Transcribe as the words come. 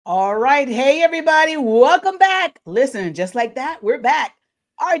All right. Hey, everybody. Welcome back. Listen, just like that, we're back.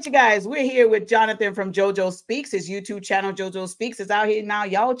 All right, you guys, we're here with Jonathan from JoJo Speaks. His YouTube channel, JoJo Speaks, is out here now.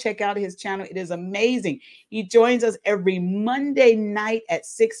 Y'all check out his channel. It is amazing. He joins us every Monday night at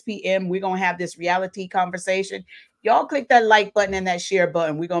 6 p.m. We're going to have this reality conversation. Y'all click that like button and that share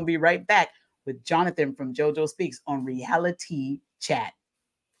button. We're going to be right back with Jonathan from JoJo Speaks on Reality Chat.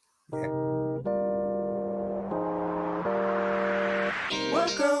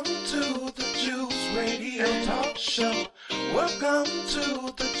 Welcome to the Juice Radio Talk Show. Welcome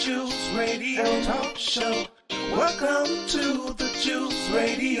to the Juice Radio Talk Show. Welcome to the Juice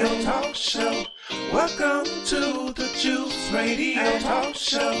Radio Talk Show. Welcome to the Juice Radio Talk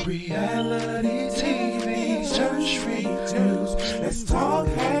Show. Reality TV, church reviews. Let's talk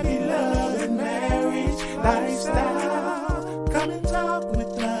happy love and marriage lifestyle. Come and talk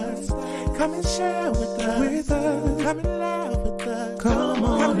with us. Come and share with us. Come and laugh with us. Come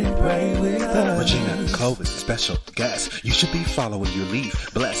on and pray with us. Regina Cole is a special guest. You should be following your lead.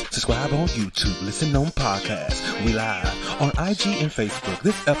 Bless. Subscribe on YouTube. Listen on podcasts. We live on IG and Facebook.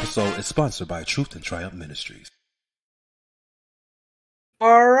 This episode is sponsored by Truth and Triumph Ministries.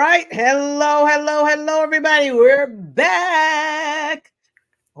 All right. Hello, everybody. We're back.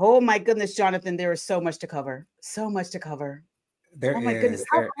 Oh, my goodness, Jonathan, there is so much to cover. So much to cover. There oh, my is, goodness.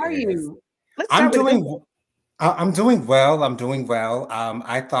 How are you? I'm doing well. I'm doing well.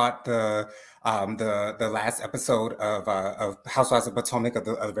 I thought the last episode of Housewives of Potomac of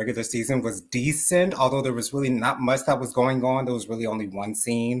the regular season was decent, although there was really not much that was going on. There was really only one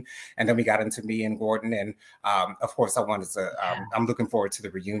scene, and then we got into me and Gordon, and of course I wanted to. I'm looking forward to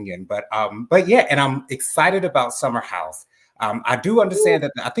the reunion, but yeah, and I'm excited about Summer House. I do understand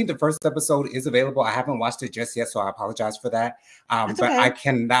that I think the first episode is available. I haven't watched it just yet, so I apologize for that. But okay. I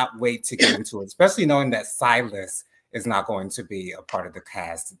cannot wait to get into it, especially knowing that Silas is not going to be a part of the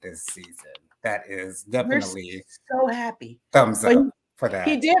cast this season. That is definitely so happy. Thumbs up for that.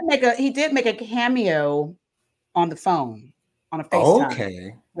 He did make a cameo on the phone on a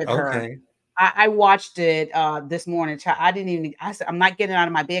FaceTime with her. I watched it this morning. I said I'm not getting out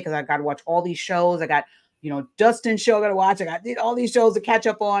of my bed because I got to watch all these shows. I got Dustin's show I gotta watch. I did all these shows to catch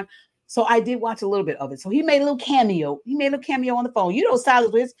up on. So I did watch a little bit of it. So he made a little cameo. He made a little cameo on the phone.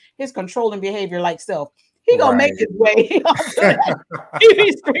 Silas with his controlling behavior like self. He gonna make his way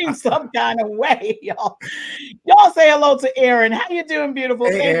TV screen some kind of way, y'all. Y'all say hello to Aaron. How you doing, beautiful?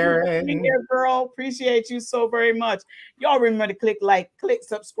 Hey, Aaron. Here, girl. Appreciate you so very much. Y'all remember to click like, click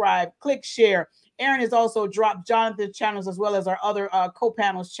subscribe, click share. Aaron has also dropped Jonathan's channels as well as our other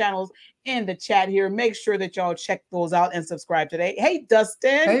co-panels channels in the chat here. Make sure that y'all check those out and subscribe today. Hey,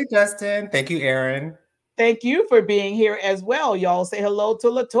 Dustin. Hey, Dustin. Thank you, Aaron. Thank you for being here as well. Y'all say hello to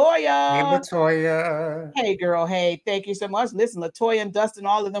Latoya. Hey, Latoya. Hey, girl. Hey, thank you so much. Listen, Latoya and Dustin,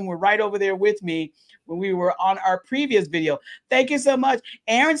 all of them were right over there with me when we were on our previous video. Thank you so much.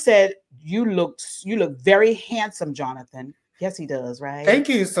 Aaron said, you look very handsome, Jonathan. Yes, he does, right? Thank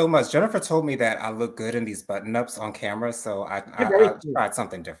you so much. Jennifer told me that I look good in these button-ups on camera, so I tried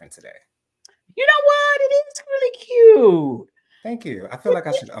something different today. You know what? It is really cute. Thank you. I feel like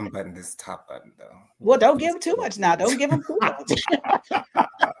I should unbutton this top button, though. Well, don't give him too much now. Don't give him too much.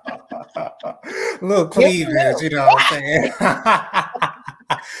 Little cleavage, you know what I'm saying?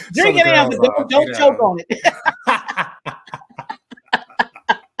 Drink it in, but don't choke on it.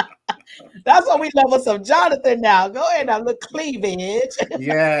 That's what we love us some Jonathan now. Go ahead now, look cleavage.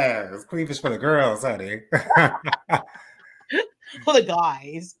 Yes, cleavage for the girls, honey. For the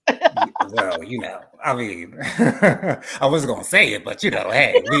guys. Well, I mean, I wasn't going to say it, but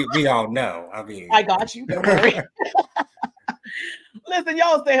hey, we all know. I mean, I got you. Don't worry. Listen,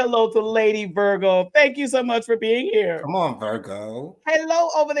 y'all say hello to Lady Virgo. Thank you so much for being here. Come on, Virgo. Hello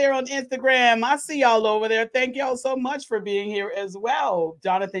over there on Instagram. I see y'all over there. Thank y'all so much for being here as well.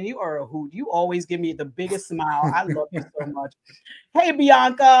 Jonathan, you are a hoot. You always give me the biggest smile. I love you so much. Hey,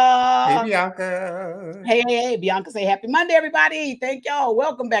 Bianca. Hey, Bianca. Hey, Bianca, say happy Monday, everybody. Thank y'all.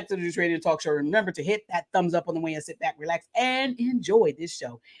 Welcome back to the Juice Radio Talk Show. Remember to hit that thumbs up on the way and sit back, relax, and enjoy this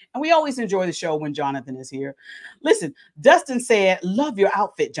show. And we always enjoy the show when Jonathan is here. Listen, Dustin said, love your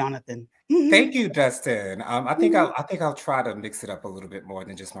outfit, Jonathan. Thank you, Dustin. I think I'll try to mix it up a little bit more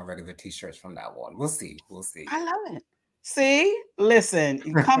than just my regular t-shirts from now on. We'll see. I love it. See, listen,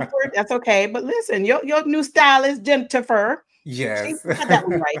 comfort, that's okay. But listen, your new style is Jennifer. Yes. That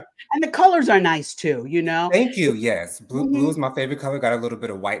one right. And the colors are nice too, Thank you. Yes. Blue is my favorite color. Got a little bit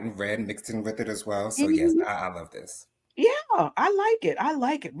of white and red mixed in with it as well. So yes, I love this. Yeah, I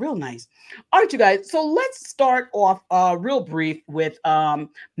like it. Real nice. All right, you guys. So let's start off real brief with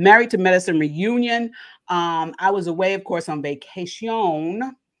Married to Medicine reunion. I was away, of course, on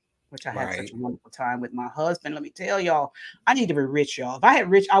vacation. which I had such a wonderful time with my husband. Let me tell y'all, I need to be rich, y'all. If I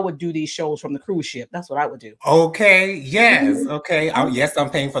had rich, I would do these shows from the cruise ship. That's what I would do. Okay. Yes. Okay. Yes, I'm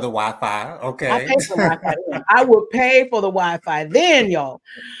paying for the Wi-Fi. Okay. I pay for the Wi-Fi then. I would pay for the Wi-Fi then, y'all.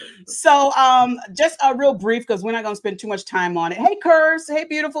 So just a real brief, because we're not going to spend too much time on it. Hey, Curse. Hey,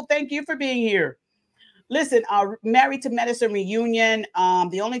 beautiful. Thank you for being here. Listen, Married to Medicine reunion.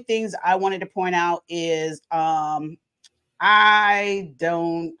 The only things I wanted to point out is I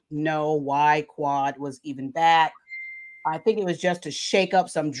don't know why Quad was even back. I think it was just to shake up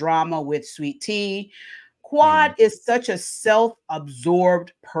some drama with Sweet Tea. Quad is such a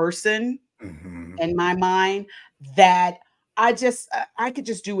self-absorbed person in my mind that I could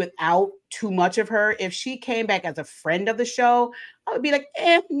just do without too much of her. If she came back as a friend of the show, I would be like,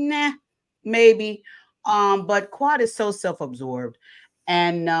 nah, maybe. But Quad is so self-absorbed.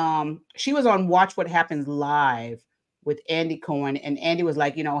 And she was on Watch What Happens Live with Andy Cohen, and Andy was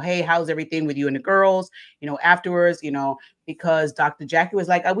like, hey, how's everything with you and the girls, afterwards, because Dr. Jackie was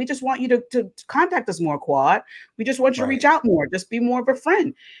like, we just want you to contact us more, Quad. We just want you to reach out more, just be more of a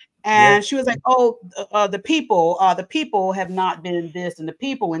friend. And she was like, oh, the people have not been this, and the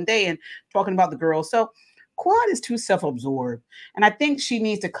people and they, and talking about the girls. So Quad is too self-absorbed. And I think she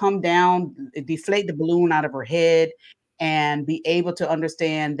needs to come down, deflate the balloon out of her head, and be able to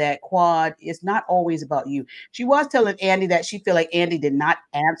understand that Quad is not always about you. She was telling Andy that she felt like Andy did not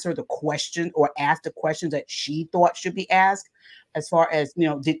answer the question or ask the questions that she thought should be asked. As far as,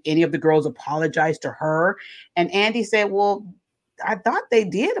 did any of the girls apologize to her? And Andy said, well, I thought they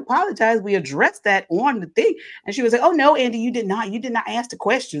did apologize. We addressed that on the thing. And she was like, oh, no, Andy, you did not. You did not ask the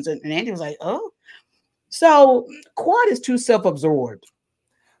questions. And Andy was like, oh. So Quad is too self-absorbed.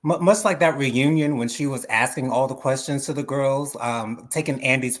 Much like that reunion when she was asking all the questions to the girls, taking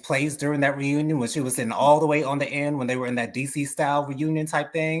Andy's place during that reunion when she was sitting all the way on the end when they were in that DC style reunion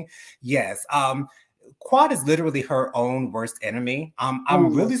type thing. Yes. Quad is literally her own worst enemy.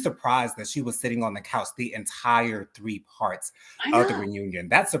 I'm really surprised that she was sitting on the couch the entire 3 parts of the reunion.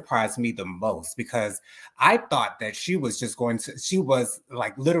 That surprised me the most because I thought that she was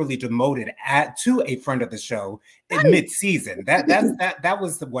like literally demoted to a friend of the show in mid-season. That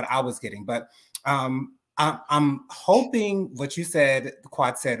was what I was getting. But I'm hoping what you said,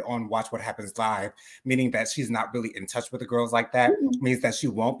 Quad said on Watch What Happens Live, meaning that she's not really in touch with the girls like that, means that she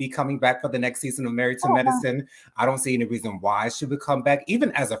won't be coming back for the next season of Married to Medicine. I don't see any reason why she would come back,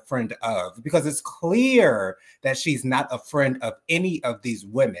 even as a friend of, because it's clear that she's not a friend of any of these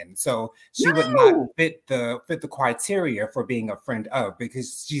women. So she would not fit the criteria for being a friend of,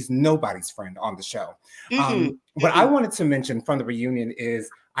 because she's nobody's friend on the show. What I wanted to mention from the reunion is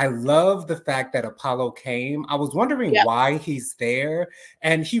I love the fact that Apollo came. I was wondering why he's there,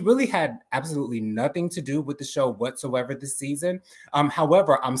 and he really had absolutely nothing to do with the show whatsoever this season.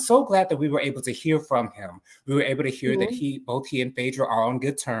 However, I'm so glad that we were able to hear from him. We were able to hear that both he and Phaedra are on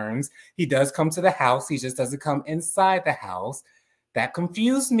good terms. He does come to the house. He just doesn't come inside the house. That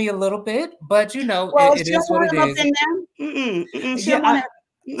confused me a little bit, but it is what it is.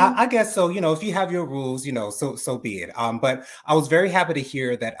 I guess so. If you have your rules, so be it. But I was very happy to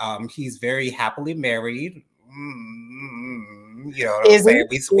hear that he's very happily married. You know what I'm saying?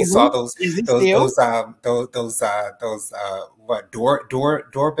 We saw those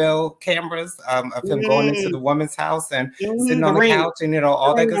doorbell cameras of him going into the woman's house and sitting on the couch and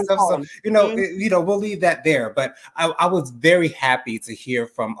all that good stuff. So we'll leave that there. But I was very happy to hear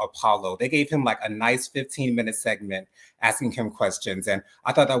from Apollo. They gave him like a nice 15-minute segment asking him questions, and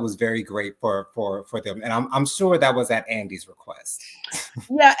I thought that was very great for them. And I'm sure that was at Andy's request.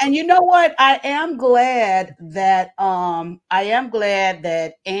 Yeah, and you know what? I am glad that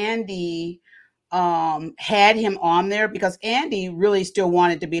Andy had him on there, because Andy really still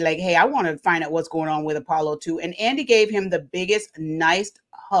wanted to be like, hey, I want to find out what's going on with Apollo too. And Andy gave him the biggest, nice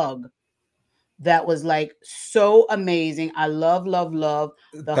hug. That was like so amazing. I love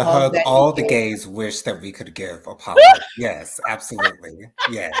the hug that all the gays wish that we could give Apollo. Yes, absolutely.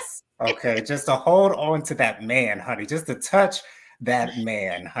 Yes. Okay, just to hold on to that man, honey. Just to touch that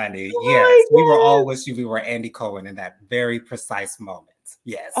man, honey. Yes, we were all wishing we were Andy Cohen in that very precise moment.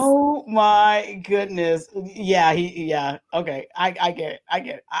 Yes. Oh my goodness. Yeah, okay. I get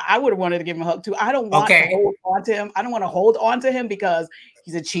it. I would have wanted to give him a hug too. I don't want to hold on to him. I don't want to hold on to him because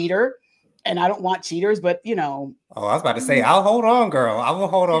he's a cheater. And I don't want cheaters, but Oh, I was about to say, I'll hold on, girl. I will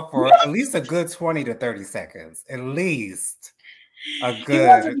hold on for at least a good 20 to 30 seconds. At least a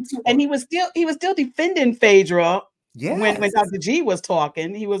good. And he was still defending Phaedra when Dr. G was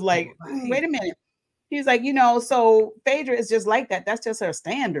talking. He was like, wait a minute. He's like, you know, so Phaedra is just like that. That's just her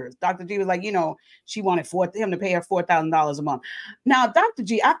standards. Dr. G was like, you know, she wanted him to pay her $4,000 a month. Now, Dr.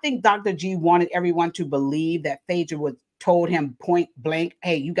 G, I think Dr. G wanted everyone to believe that Phaedra was told him point blank,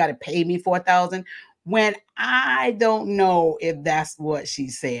 hey, you got to pay me $4,000. When I don't know if that's what she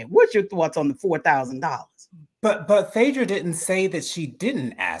said. What's your thoughts on the $4,000? But Phaedra didn't say that she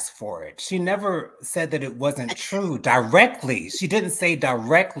didn't ask for it. She never said that it wasn't true directly. She didn't say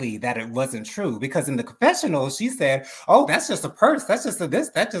directly that it wasn't true, because in the confessional, she said, oh, that's just a purse. That's just a this,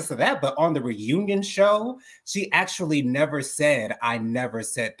 that's just a that. But on the reunion show, she actually never said, I never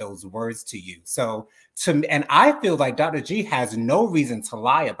said those words to you. So and I feel like Dr. G has no reason to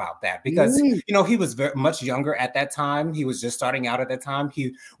lie about that, because, you know, he was very much younger at that time. He was just starting out at that time.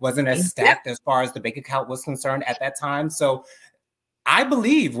 He wasn't as stacked as far as the bank account was concerned at that time. So I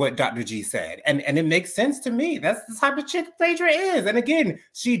believe what Dr. G said, and it makes sense to me. That's the type of chick Phaedra is. And again,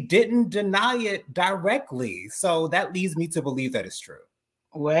 she didn't deny it directly. So that leads me to believe that it's true.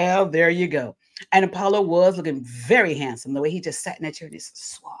 Well, there you go. And Apollo was looking very handsome. The way he just sat in that chair and he's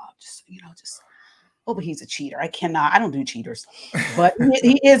suave, just, you know, just... Oh, but he's a cheater. I don't do cheaters. But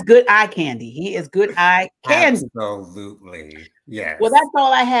he is good eye candy. He is good eye candy. Absolutely. Yes. Well, that's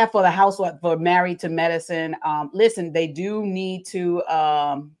all I have for the housewife for Married to Medicine. Listen, they do need to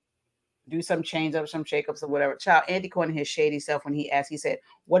do some change up, some shakeups or whatever. Child, Andy Cohen, his shady self, when he asked, he said,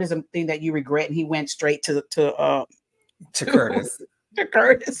 what is the thing that you regret? And he went straight to Curtis.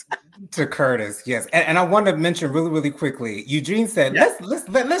 To Curtis, yes. And I want to mention really quickly, Eugene said,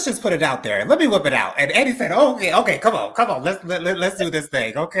 let's just put it out there. Let me whip it out. And Eddie said, okay, come on. Let's do this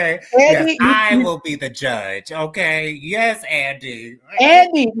thing, okay? Andy, yes, I will be the judge, okay? Yes, Andy.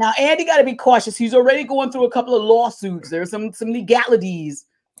 Now Andy got to be cautious. He's already going through a couple of lawsuits. There's some legalities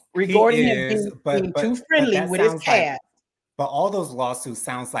regarding him being too friendly with his cast. But all those lawsuits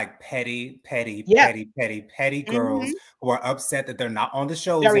sounds like petty girls who are upset that they're not on the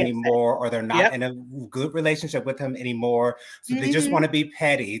shows anymore, or they're not in a good relationship with him anymore. So they just want to be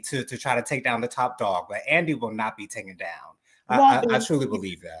petty to try to take down the top dog. But Andy will not be taken down. I truly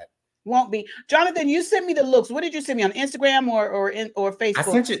believe that. Won't be. Jonathan, you sent me the looks. What did you send me on Instagram or Facebook? I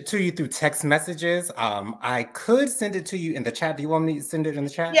sent it to you through text messages. I could send it to you in the chat. Do you want me to send it in the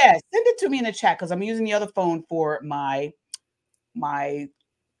chat? Yes, send it to me in the chat, because I'm using the other phone for my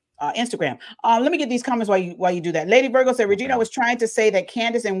Instagram. Let me get these comments while you do that. Lady Virgo said, Regina was trying to say that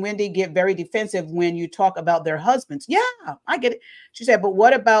Candace and Wendy get very defensive when you talk about their husbands. Yeah, I get it. She said, but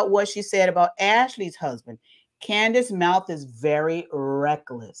what about what she said about Ashley's husband? Candace's mouth is very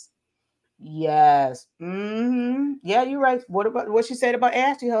reckless. Yes. Yeah, you're right. What about what she said about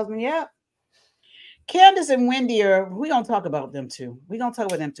Ashley's husband? Yeah. Candace and Wendy we're going to talk about them too. We're going to talk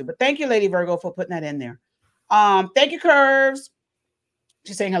about them too. But thank you, Lady Virgo, for putting that in there. Thank you, Curves.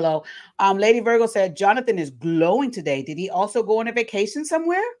 She's saying hello. Lady Virgo said, Jonathan is glowing today. Did he also go on a vacation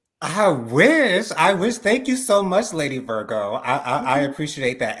somewhere? I wish. Thank you so much, Lady Virgo. I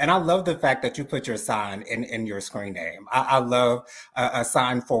appreciate that. And I love the fact that you put your sign in your screen name. I love a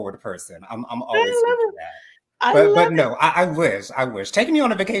sign forward person. I'm always here for that. But no, I wish. Take me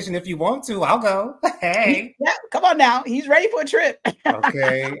on a vacation if you want to. I'll go. Hey. Yeah, come on now. He's ready for a trip.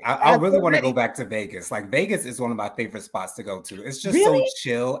 Okay. I really want to go back to Vegas. Like, Vegas is one of my favorite spots to go to. It's just so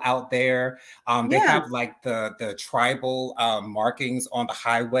chill out there. They have like the tribal markings on the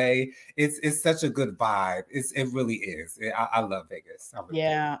highway. It's such a good vibe. It really is. I love Vegas.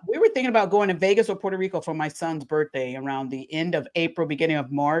 We were thinking about going to Vegas or Puerto Rico for my son's birthday around the end of April, beginning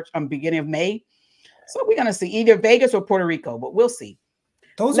of March, beginning of May. So we're going to see either Vegas or Puerto Rico, but we'll see.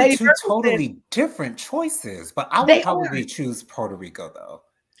 Those are two totally different choices, but I would probably choose Puerto Rico, though.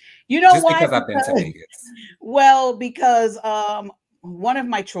 You know why? Just because I've been to Vegas. Well, because one of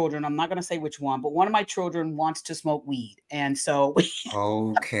my children, I'm not going to say which one, but one of my children wants to smoke weed. And so...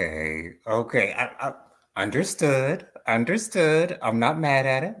 Okay. I understood. I'm not mad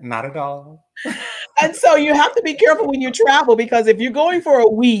at it. Not at all. And so you have to be careful when you travel, because if you're going for a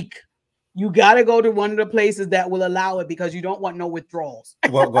week, you got to go to one of the places that will allow it, because you don't want no withdrawals.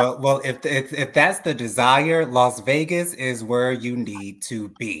 well, if that's the desire, Las Vegas is where you need to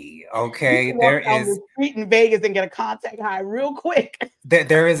be. Okay, there is the street in Vegas and get a contact high real quick.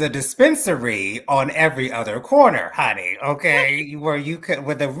 There is a dispensary on every other corner, honey. Okay, where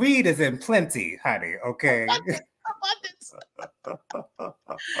the weed is in plenty, honey. Okay. So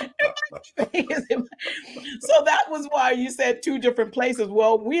that was why you said 2 different places.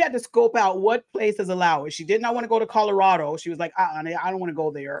 Well, we had to scope out what places allow it. She did not want to go to Colorado. She was like, I don't want to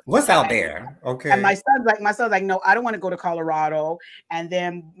go there. What's out there? Okay. And my son's like, no, I don't want to go to Colorado. And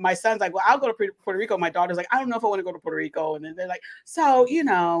then my son's like, well, I'll go to Puerto Rico. My daughter's like, I don't know if I want to go to Puerto Rico. And then they're like, so, you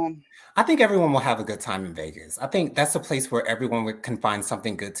know. I think everyone will have a good time in Vegas. I think that's a place where everyone can find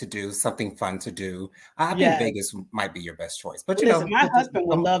something good to do, something fun to do. I think Vegas might be your best choice. But listen, my husband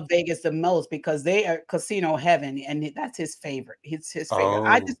would love Vegas the most because they are casino heaven, and that's his favorite. It's his favorite.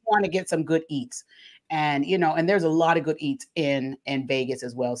 I just want to get some good eats. And you know, and there's a lot of good eats in Vegas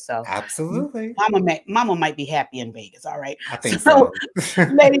as well. So absolutely, Mama might be happy in Vegas. All right, I think so.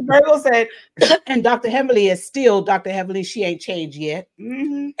 Lady Virgo said, and Dr. Heavenly is still Dr. Heavenly. She ain't changed yet,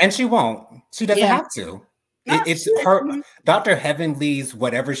 and she won't. She doesn't have to. It's her. Dr. Heavenly's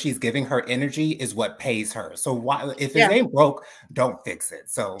whatever she's giving her energy is what pays her. So why, if it ain't broke, don't fix it.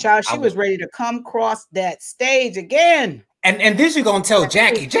 So child, she was ready to come across that stage again. And then she's gonna tell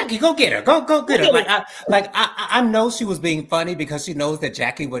Jackie, go get her, go get her. I know she was being funny because she knows that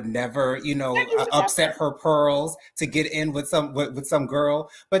Jackie would never, you know, upset her pearls to get in with some girl.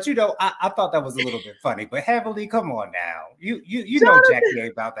 But you know, I thought that was a little bit funny. But Heavenly, come on now, you know Jackie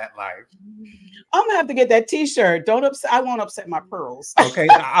ain't about that life. I'm gonna have to get that T-shirt. Don't upset. I won't upset my pearls. Okay,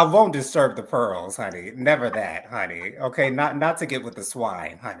 I won't disturb the pearls, honey. Never that, honey. Okay, not to get with the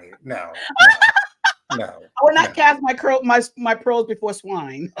swine, honey. No. No, I will not cast my pearls before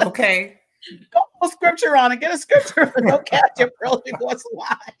swine. Okay. Go put scripture on it. Get a scripture. Don't cast your pearls before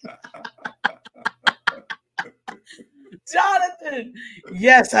swine. Jonathan.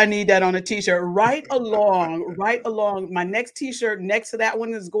 Yes, I need that on a T-shirt. Right along. My next T-shirt next to that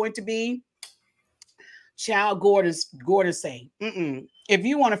one is going to be Child Gordon saying, if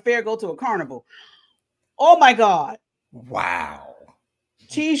you want a fair, go to a carnival. Oh my God. Wow.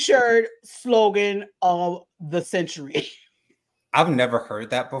 T-shirt slogan of the century. I've never heard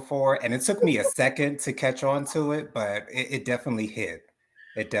that before, and it took me a second to catch on to it, but it definitely hit.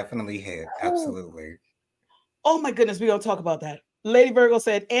 It definitely hit. Absolutely. Oh my goodness, we're gonna talk about that. Lady Virgo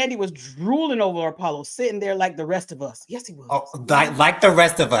said Andy was drooling over Apollo, sitting there like the rest of us. Yes, he was. Oh, like the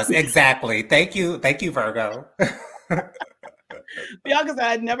rest of us. Exactly. Thank you, Virgo. Bianca said,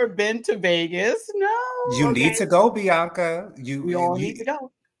 I'd never been to Vegas. No. You need to go, Bianca. We all need to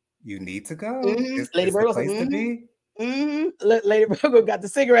go. You need to go. Lady Virgo place to be. Lady Virgo got the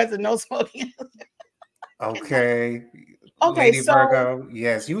cigarettes and no smoking. Okay. Okay, Lady Virgo.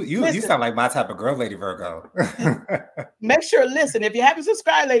 Yes, you sound like my type of girl, Lady Virgo. Make sure, listen, if you haven't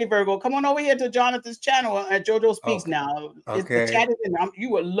subscribed, Lady Virgo, come on over here to Jonathan's channel at JoJo Speaks now. Okay. The chat is in there. You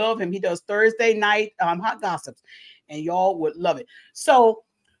would love him. He does Thursday night hot gossips, and y'all would love it. So,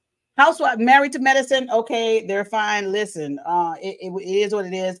 Housewife, Married to Medicine, okay, they're fine. Listen, it is what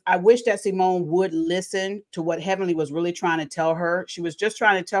it is. I wish that Simone would listen to what Heavenly was really trying to tell her. She was just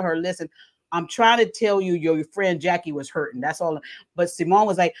trying to tell her, listen, I'm trying to tell you your friend Jackie was hurting. That's all. But Simone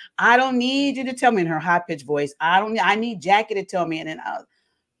was like, I don't need you to tell me in her high-pitched voice. I need Jackie to tell me. And then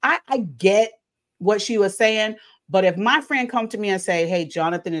I get what she was saying. But if my friend come to me and say, hey,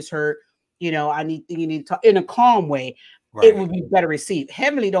 Jonathan is hurt, you know, you need to talk in a calm way, right, it would be better received.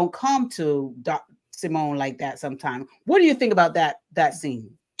 Heavenly don't come to Simone like that sometimes. What do you think about that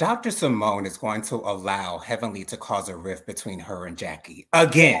scene? Dr. Simone is going to allow Heavenly to cause a rift between her and Jackie.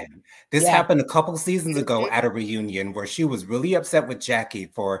 Again, this happened a couple seasons ago at a reunion where she was really upset with Jackie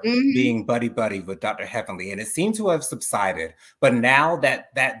for being buddy-buddy with Dr. Heavenly, and it seemed to have subsided. But now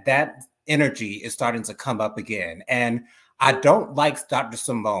that energy is starting to come up again. And I don't like Dr.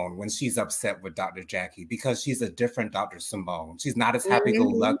 Simone when she's upset with Dr. Jackie because she's a different Dr. Simone. She's not as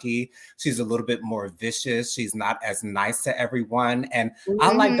happy-go-lucky. She's a little bit more vicious. She's not as nice to everyone. And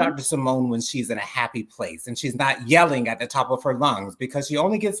I like Dr. Simone when she's in a happy place and she's not yelling at the top of her lungs because she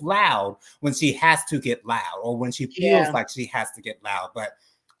only gets loud when she has to get loud or when she feels like she has to get loud. But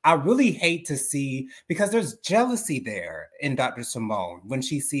I really hate to see, because there's jealousy there in Dr. Simone when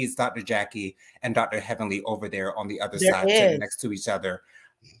she sees Dr. Jackie and Dr. Heavenly over there on the other side, sitting next to each other.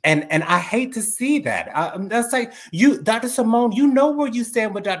 And I hate to see that. That's like, Dr. Simone, you know where you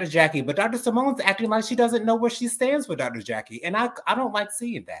stand with Dr. Jackie, but Dr. Simone's acting like she doesn't know where she stands with Dr. Jackie. And I don't like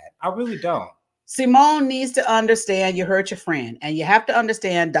seeing that. I really don't. Simone needs to understand you hurt your friend. And you have to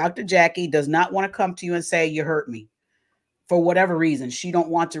understand Dr. Jackie does not want to come to you and say, you hurt me. For whatever reason, she don't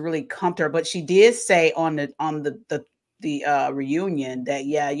want to really come to her, but she did say on the reunion that,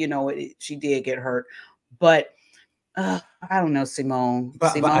 yeah, you know, she did get hurt. But I don't know, Simone.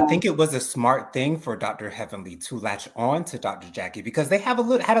 But I think it was a smart thing for Dr. Heavenly to latch on to Dr. Jackie because they had a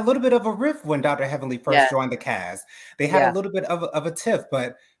little bit of a riff when Dr. Heavenly first joined the cast. They had a little bit of a tiff,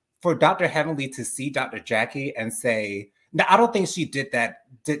 but for Dr. Heavenly to see Dr. Jackie and say, now I don't think she did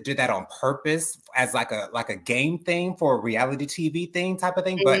that on purpose as like a game thing for a reality TV thing type of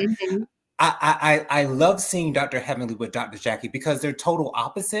thing, but I love seeing Dr. Heavenly with Dr. Jackie because they're total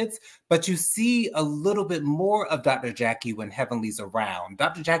opposites, but you see a little bit more of Dr. Jackie when Heavenly's around.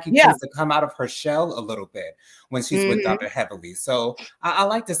 Dr. Jackie tends to come out of her shell a little bit when she's with Dr. Heavenly. So I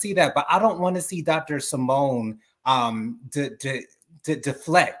like to see that, but I don't want to see Dr. Simone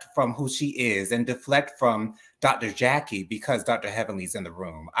deflect from who she is and deflect from Dr. Jackie because Dr. Heavenly's in the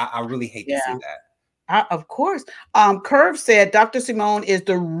room. I really hate to see that. Of course. Curve said Dr. Simone is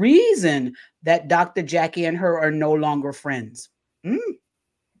the reason that Dr. Jackie and her are no longer friends.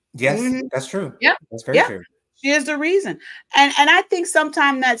 Yes, that's true. Yeah, that's very true. She is the reason. And I think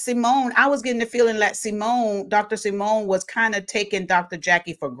sometimes that Simone, I was getting the feeling that Dr. Simone was kind of taking Dr.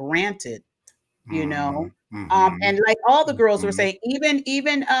 Jackie for granted, you know. And like all the girls were saying, even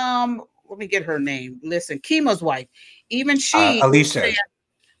let me get her name. Listen, Kima's wife, even she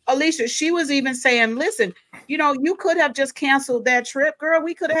Alicia, she was even saying, listen, you know, you could have just canceled that trip, girl.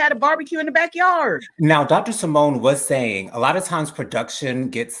 We could have had a barbecue in the backyard. Now, Dr. Simone was saying a lot of times production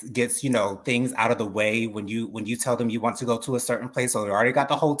gets, you know, things out of the way when you tell them you want to go to a certain place. So they already got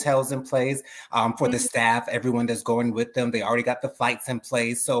the hotels in place for the staff, everyone that's going with them. They already got the flights in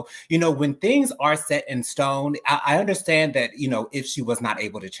place. So, you know, when things are set in stone, I understand that, you know, if she was not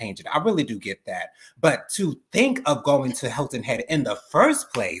able to change it, I really do get that. But to think of going to Hilton Head in the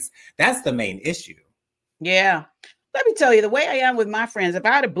first place, that's the main issue. Yeah. Let me tell you, the way I am with my friends, if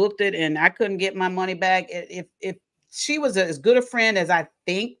I had booked it and I couldn't get my money back, if she was as good a friend as I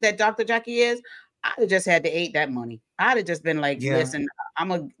think that Dr. Jackie is, I'd have just had to eat that money. I'd have just been like, listen,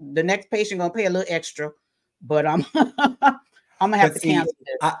 the next patient gonna pay a little extra, but I'm gonna have to cancel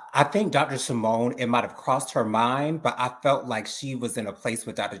this. I think Dr. Simone, it might have crossed her mind, but I felt like she was in a place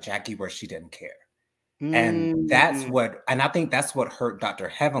with Dr. Jackie where she didn't care. And that's what, and I think that's what hurt Dr.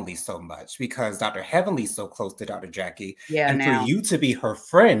 Heavenly so much because Dr. Heavenly's so close to Dr. Jackie. And for you to be her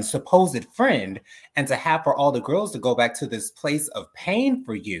friend, supposed friend, and to have for all the girls to go back to this place of pain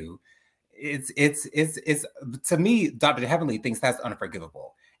for you, it's to me, Dr. Heavenly thinks that's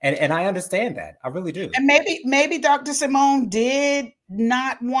unforgivable. And I understand that. I really do. And maybe Dr. Simone did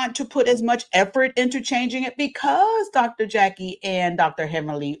not want to put as much effort into changing it because Dr. Jackie and Dr.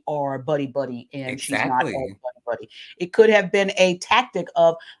 Heavenly are buddy, and she's not all buddy. It could have been a tactic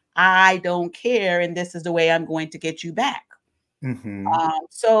of, I don't care, and this is the way I'm going to get you back.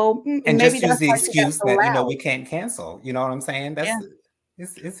 So and maybe just use the excuse that, you know, we can't cancel. You know what I'm saying? That's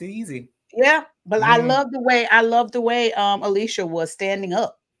it's easy. Yeah, but I love the way Alicia was standing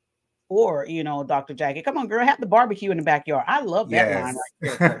up. Or, you know, Dr. Jackie, come on, girl, have the barbecue in the backyard. I love that line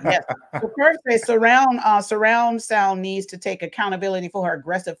right there. Yes. The first say surround sound needs to take accountability for her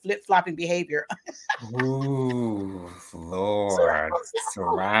aggressive flip-flopping behavior. Ooh, Lord.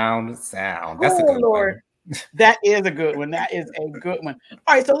 Surround sound. That's a good one. That is a good one. That is a good one.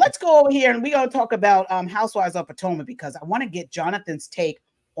 All right, so let's go over here and we're going to talk about Housewives of Potomac because I want to get Jonathan's take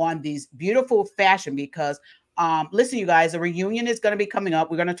on these beautiful fashion because listen, you guys, a reunion is going to be coming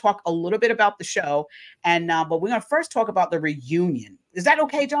up. We're going to talk a little bit about the show, and but we're going to first talk about the reunion. Is that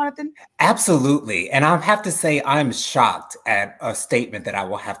okay, Jonathan? Absolutely. And I have to say, I'm shocked at a statement that I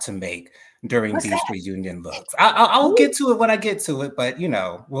will have to make during these reunion looks. I'll get to it when I get to it, but you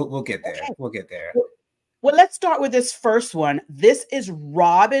know, we'll get there. Okay. We'll get there. Well, let's start with this first one. This is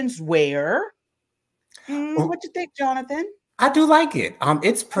Robin's wear. What you think, Jonathan? I do like it.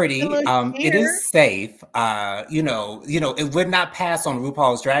 It's pretty. It is safe. You know, it would not pass on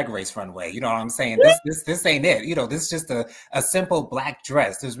RuPaul's Drag Race runway. You know what I'm saying? This ain't it. You know, this is just a simple black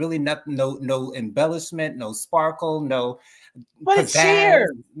dress. There's really nothing, no embellishment, no sparkle, no. But it's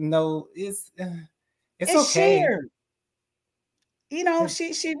sheer. No, it's okay. Sheer. You know,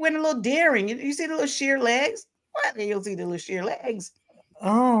 she went a little daring. You see the little sheer legs? What? You'll see the little sheer legs.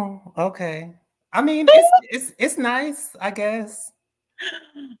 Oh, okay. I mean, it's nice, I guess.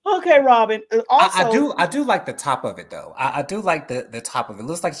 Okay, Robin. Also, I do like the top of it though. I do like the top of it. It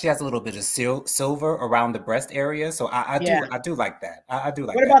looks like she has a little bit of silver around the breast area, so I do like that. I do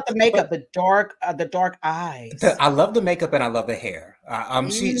like. What about the makeup? The dark eyes. I love the makeup and I love the hair.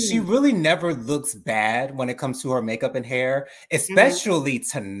 She really never looks bad when it comes to her makeup and hair, especially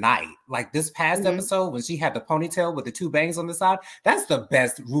tonight. Like this past episode when she had the ponytail with the 2 bangs on the side. That's the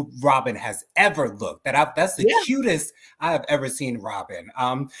best Robin has ever looked. That's the cutest I have ever seen Robin.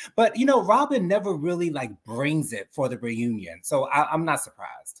 But you know, Robin never really like brings it for the reunion, so I'm not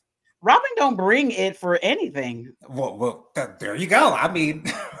surprised. Robin don't bring it for anything. Well, there you go. I mean,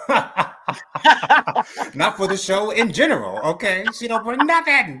 not for the show in general, okay? She don't bring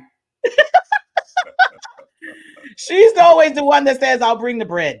nothing. She's always the one that says, I'll bring the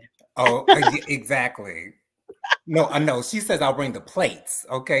bread. Oh, exactly. No, she says, I'll bring the plates,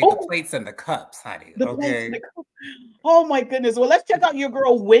 okay? The plates and the cups, honey, okay? Oh, my goodness. Well, let's check out your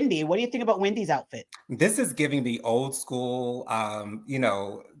girl, Wendy. What do you think about Wendy's outfit? This is giving me old school, you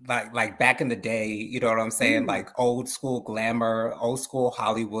know, like back in the day, you know what I'm saying? Like old school glamour, old school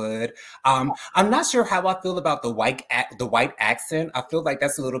Hollywood. I'm not sure how I feel about the white accent. I feel like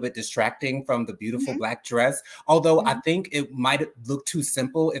that's a little bit distracting from the beautiful black dress. Although I think it might look too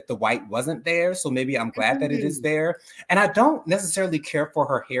simple if the white wasn't there. So maybe I'm glad that it is there. And I don't necessarily care for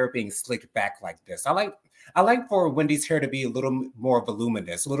her hair being slicked back like this. I like for Wendy's hair to be a little more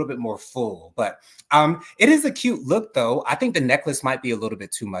voluminous, a little bit more full, but it is a cute look though. I think the necklace might be a little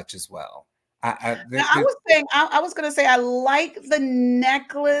bit too much as well. I was going to say, I like the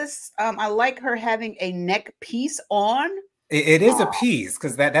necklace. I like her having a neck piece on. It is a piece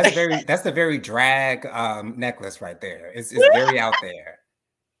because that's a very drag necklace right there. It's very out there.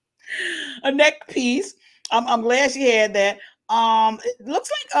 A neck piece. I'm glad she had that. It looks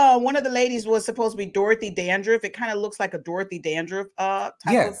like one of the ladies was supposed to be Dorothy Dandruff. It kind of looks like a Dorothy Dandruff type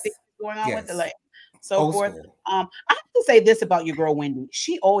of thing going on with the like so forth. I have to say this about your girl Wendy.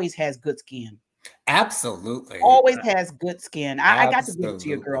 She always has good skin. Absolutely. Always has good skin. I got to give it to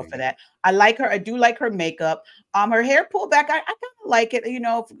your girl for that. I like her. I do like her makeup. Her hair pulled back. I kind of like it, you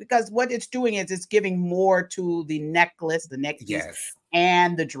know, because what it's doing is it's giving more to the necklace, the neck piece,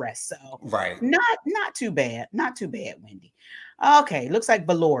 and the dress. So not too bad. Not too bad, Wendy. Okay, looks like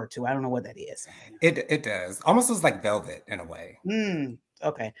velour too. I don't know what that is. It does. Almost looks like velvet in a way.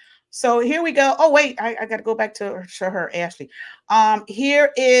 Okay. So here we go. Oh, wait, I got to go back to show her Ashley.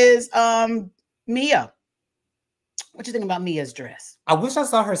 Here is Mia. What you think about Mia's dress? I wish I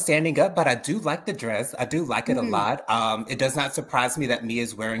saw her standing up, but I do like the dress. I do like it a lot. It does not surprise me that Mia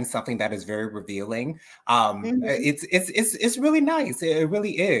is wearing something that is very revealing. It's really nice. It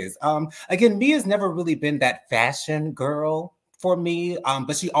really is. Again, Mia's never really been that fashion girl for me,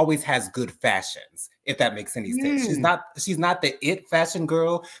 but she always has good fashions, if that makes any sense. She's not the it fashion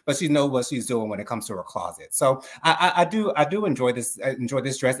girl, but she knows what she's doing when it comes to her closet. So I do enjoy this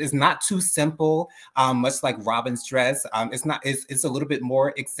dress. It's not too simple, much like Robin's dress. It's a little bit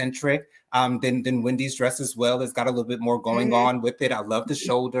more eccentric than Wendy's dress as well. It's got a little bit more going on with it. I love the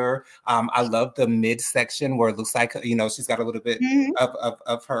shoulder. I love the midsection where it looks like, you know, she's got a little bit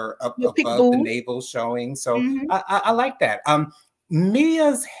of her above the navel showing. So I like that.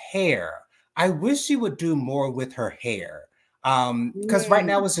 Mia's hair. I wish she would do more with her hair. Because right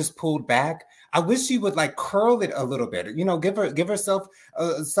now it's just pulled back. I wish she would like curl it a little bit, you know, give herself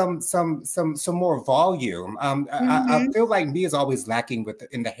some more volume. I feel like Mia's always lacking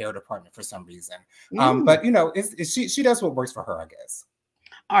in the hair department for some reason. But you know, she does what works for her, I guess.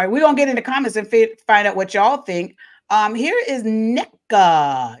 All right, we're gonna get in the comments and find out what y'all think. Here is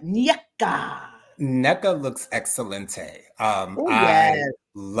Nneka. Nneka looks excelente. I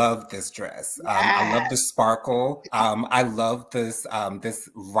love this dress. I love the sparkle. I love this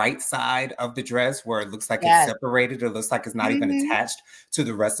right side of the dress where it looks like it's separated. It looks like it's not even attached to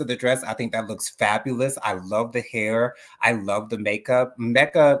the rest of the dress. I think that looks fabulous. I love the hair. I love the makeup.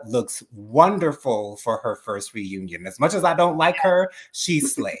 Nneka looks wonderful for her first reunion. As much as I don't like her, she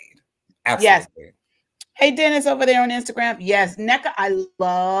slayed. Absolutely. Yes. Hey, Dennis over there on Instagram. Yes, Nneka, I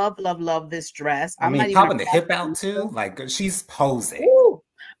love this dress. I mean, popping the hip out too. Like she's posing. Ooh,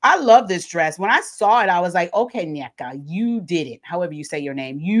 I love this dress. When I saw it, I was like, okay, Nneka, you did it. However you say your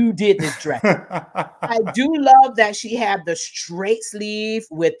name, you did this dress. I do love that she had the straight sleeve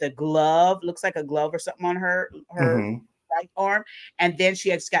with the glove. Looks like a glove or something on her right arm. And then she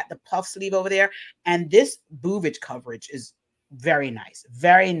has got the puff sleeve over there. And this boobage coverage is very nice.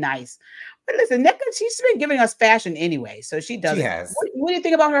 Very nice. But listen, Nneka, she's been giving us fashion anyway, so she does. What do you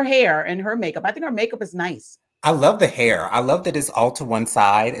think about her hair and her makeup? I think her makeup is nice. I love the hair. I love that it's all to one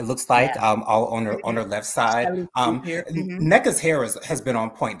side. It looks like all on her left side. Nneka's hair has been on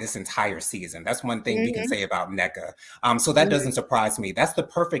point this entire season. That's one thing we can say about Nneka. So that doesn't surprise me. That's the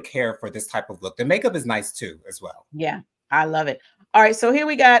perfect hair for this type of look. The makeup is nice too, as well. Yeah, I love it. All right, so here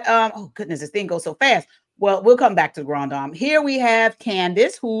we got. Oh goodness, this thing goes so fast. Well, we'll come back to Grand Dame. Here we have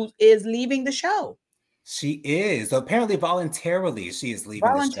Candace, who is leaving the show. She is. So apparently voluntarily she is leaving the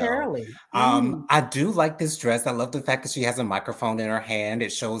show. Voluntarily. I do like this dress. I love the fact that she has a microphone in her hand.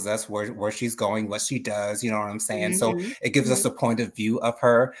 It shows us where she's going, what she does, you know what I'm saying? So it gives us a point of view of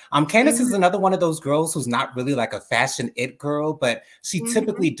her. Candace is another one of those girls who's not really like a fashion it girl, but she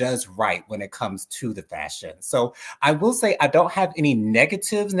typically does right when it comes to the fashion. So I will say I don't have any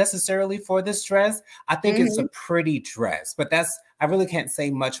negatives necessarily for this dress. I think it's a pretty dress, but I really can't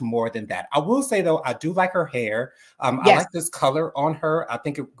say much more than that. I will say, though, I do like her hair. I like this color on her. I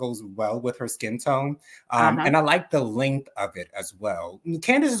think it goes well with her skin tone. And I like the length of it as well.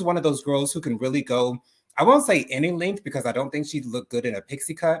 Candace is one of those girls who can really go, I won't say any length because I don't think she'd look good in a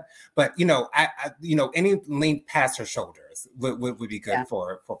pixie cut. But, any length past her shoulders would be good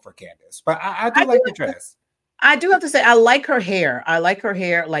for Candace. But I do like the dress. I do have to say, I like her hair. I like her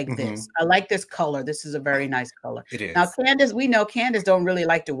hair like this. I like this color. This is a very nice color. It is. Now, Candace, we know Candace don't really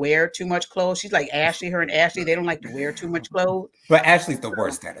like to wear too much clothes. She's like Ashley. Her and Ashley, they don't like to wear too much clothes. But Ashley's the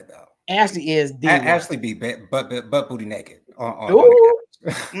worst at it, though. Ashley is the Ashley be butt booty naked on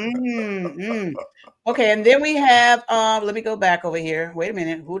the Okay, and then we have, let me go back over here. Wait a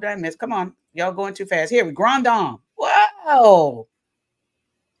minute. Who did I miss? Come on. Y'all going too fast. Here we Grand Dame. Wow.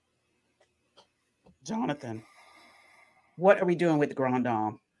 Jonathan. What are we doing with the Grand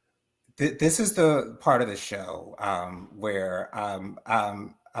Dame? This is the part of the show where I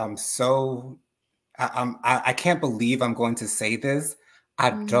can't believe I'm going to say this. I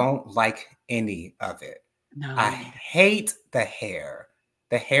don't like any of it. No. I hate the hair.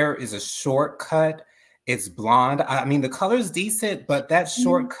 The hair is a shortcut. It's blonde. I mean, the color's decent, but that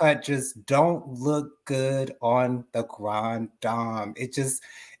shortcut just don't look good on the Grand Dame. It just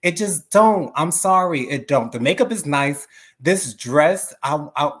don't. I'm sorry, it don't. The makeup is nice. This dress,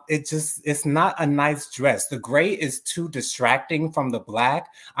 it's not a nice dress. The gray is too distracting from the black.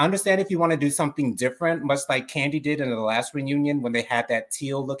 I understand if you want to do something different, much like Candy did in the last reunion when they had that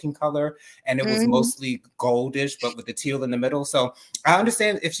teal looking color and it was mostly goldish, but with the teal in the middle. So I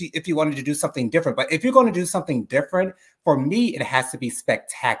understand if you wanted to do something different, but if you're going to do something different, for me, it has to be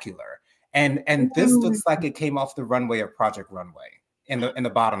spectacular. And this looks like it came off the runway of Project Runway in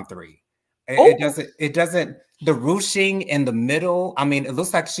the bottom three. It doesn't, the ruching in the middle. I mean, it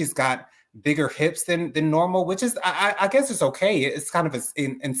looks like she's got bigger hips than normal, which is, I guess it's okay. It's kind of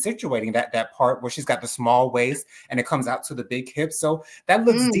insinuating that part where she's got the small waist and it comes out to the big hips. So that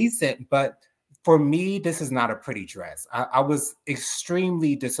looks decent. But for me, this is not a pretty dress. I was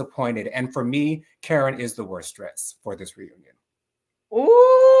extremely disappointed. And for me, Karen is the worst dress for this reunion.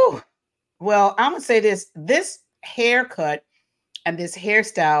 Ooh. Well, I'm going to say this haircut and this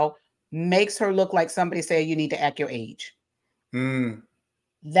hairstyle makes her look like somebody say you need to act your age.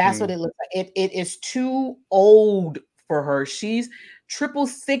 That's what it looks like. It is too old for her. She's triple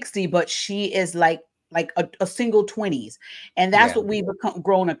 60, but she is like a single 20s. And that's what we've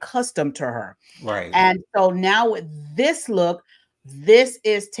grown accustomed to her. Right. And so now with this look, this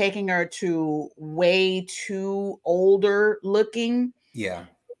is taking her to way too older looking. Yeah.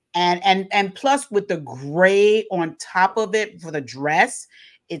 And plus with the gray on top of it for the dress,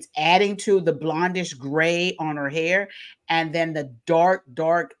 it's adding to the blondish gray on her hair, and then the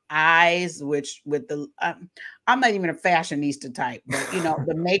dark eyes, which with the I'm not even a fashionista type, but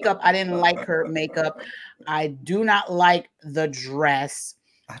the makeup, I didn't like her makeup. I do not like the dress.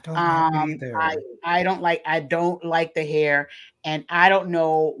 I don't like either. I don't like the hair, and I don't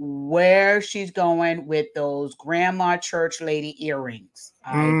know where she's going with those grandma church lady earrings.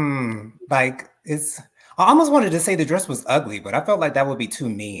 I almost wanted to say the dress was ugly, but I felt like that would be too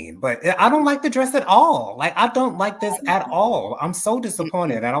mean. But I don't like the dress at all. Like, I don't like this at all. I'm so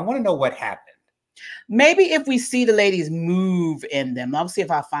disappointed, and I want to know what happened. Maybe if we see the ladies move in them, I'll see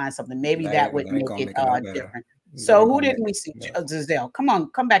if I find something. Maybe that would make it different. So who didn't we see? Giselle. Come on,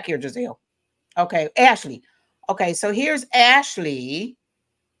 come back here, Giselle. Okay, Ashley. Okay, so here's Ashley.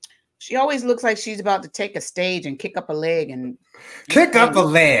 She always looks like she's about to take a stage and kick up a leg and kick up a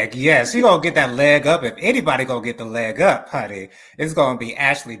leg. Yes, she gonna get that leg up. If anybody gonna get the leg up, honey, it's gonna be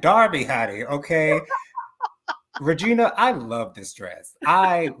Ashley Darby, honey. Okay. Regina, I love this dress.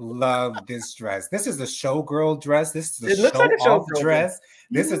 I love this dress. This is a showgirl dress. This is a show-off dress.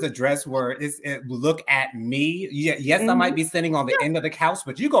 This is a dress where it look at me. Yes, I might be sitting on the end of the couch,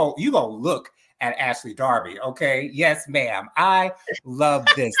 but you go look at Ashley Darby, okay? Yes, ma'am. I love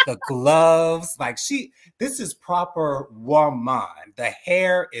this. The gloves, this is proper woman. The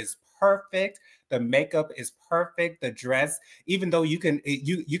hair is perfect. The makeup is perfect. The dress, even though you can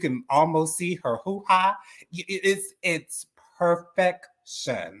almost see her hoo-ha, it's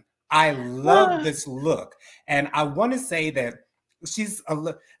perfection. I love this look, and I want to say that she's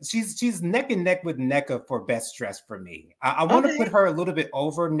neck and neck with NECA for best dress for me. I want to put her a little bit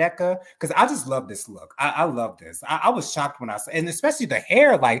over NECA because I just love this look. I love this. I was shocked when I saw, and especially the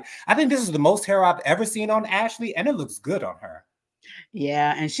hair. Like, I think this is the most hair I've ever seen on Ashley, and it looks good on her.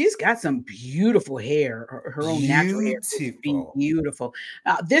 Yeah, and she's got some beautiful hair. Her own natural hair is beautiful.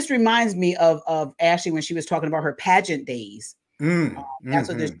 This reminds me of Ashley when she was talking about her pageant days. That's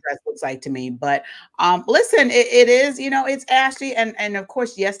what this dress looks like to me. But listen, it is, you know, it's Ashley, and of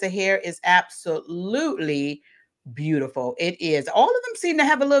course, yes, the hair is absolutely beautiful. It is. All of them seem to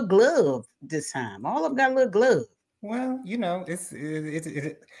have a little glove this time. All of them got a little glove. Well, you know,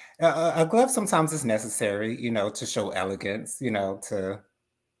 a glove sometimes is necessary, you know, to show elegance, you know, to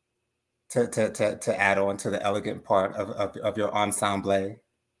add on to the elegant part of your ensemble.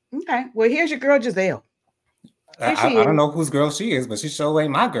 Okay, well, here's your girl Giselle. I don't know whose girl she is, but she sure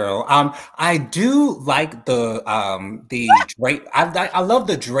ain't my girl. I do like the drape. I love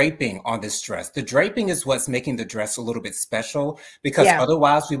the draping on this dress. The draping is what's making the dress a little bit special, because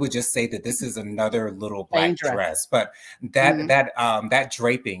otherwise we would just say that this is another little black dress. But that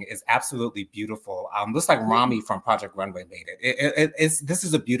draping is absolutely beautiful. Looks like Rami from Project Runway made it. This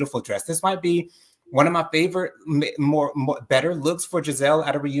is a beautiful dress. This might be one of my favorite, better looks for Giselle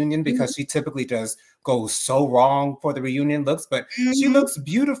at a reunion, because she typically does go so wrong for the reunion looks, but she looks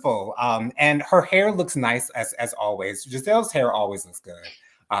beautiful. And her hair looks nice as always. Giselle's hair always looks good.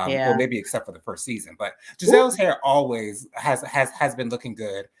 Well, maybe except for the first season, but Giselle's hair always has been looking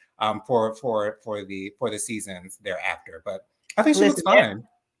good for the seasons thereafter. But I think she looks fine.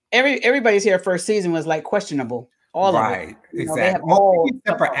 Everybody's hair first season was like questionable. All of it. Exactly.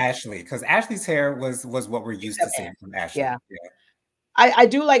 Except for Ashley, because Ashley's hair was what we're used to seeing from Ashley. Yeah. I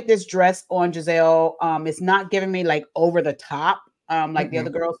do like this dress on Giselle. It's not giving me like over the top like the other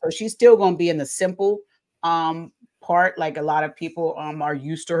girls. So she's still going to be in the simple part, like a lot of people are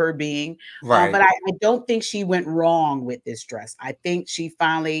used to her being. But I don't think she went wrong with this dress. I think she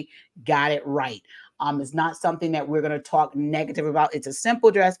finally got it right. It's not something that we're going to talk negative about. It's a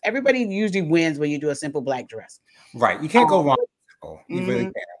simple dress. Everybody usually wins when you do a simple black dress. Right. You can't go wrong. You really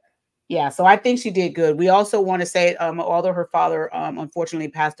can't. Yeah. So I think she did good. We also want to say, although her father unfortunately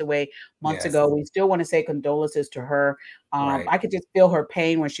passed away months ago, we still want to say condolences to her. I could just feel her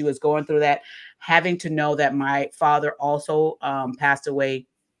pain when she was going through that, having to know that my father also passed away.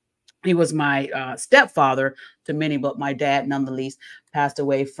 He was my stepfather to many, but my dad, none the least, passed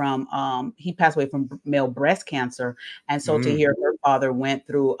away from male breast cancer. And so to hear her father went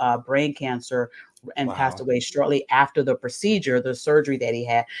through brain cancer and passed away shortly after the procedure, the surgery that he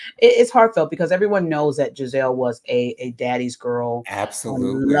had, it's heartfelt, because everyone knows that Giselle was a daddy's girl.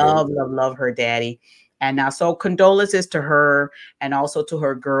 Absolutely. Love her daddy. And now, so condolences to her, and also to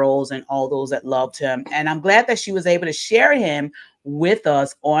her girls and all those that loved him. And I'm glad that she was able to share him with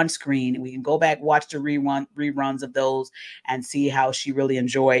us on screen. We can go back, watch the reruns of those, and see how she really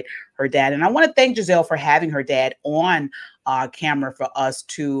enjoyed her dad. And I want to thank Giselle for having her dad on camera for us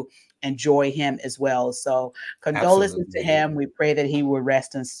to enjoy him as well. So condolences to him. We pray that he will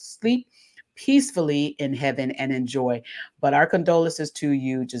rest and sleep peacefully in heaven and enjoy. But our condolences to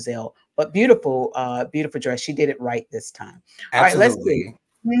you, Giselle. But beautiful, beautiful dress. She did it right this time. Absolutely. All right, let's see.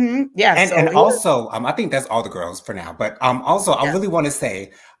 Yeah, and also, I think that's all the girls for now. But also, I really want to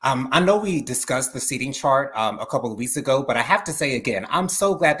say, I know we discussed the seating chart a couple of weeks ago, but I have to say again, I'm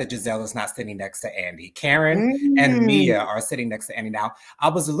so glad that Giselle is not sitting next to Andy. Karen and Mia are sitting next to Andy now. I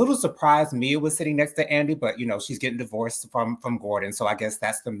was a little surprised Mia was sitting next to Andy, but you know, she's getting divorced from Gordon, so I guess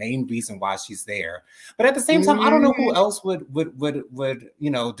that's the main reason why she's there. But at the same time, I don't know who else would you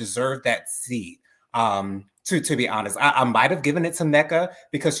know, deserve that seat. To be honest, I might have given it to NECA,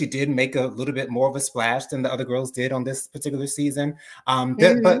 because she did make a little bit more of a splash than the other girls did on this particular season.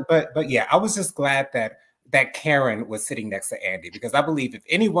 But yeah, I was just glad that Karen was sitting next to Andy, because I believe if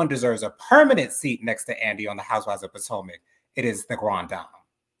anyone deserves a permanent seat next to Andy on the Housewives of Potomac, it is the Grand Dame.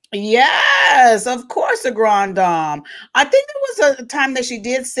 Yes, of course, the Grand Dame. I think there was a time that she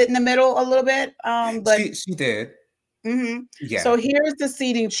did sit in the middle a little bit, but she did. Yeah. So here's the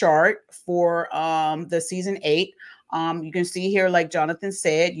seating chart for the season 8. You can see here, like Jonathan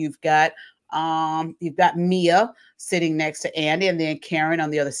said, you've got Mia sitting next to Andy, and then Karen on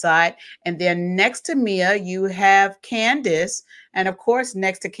the other side. And then next to Mia, you have Candace. And of course,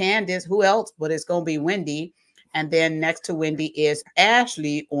 next to Candace, who else? But it's going to be Wendy. And then next to Wendy is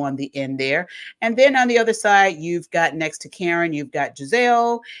Ashley on the end there. And then on the other side, you've got next to Karen, you've got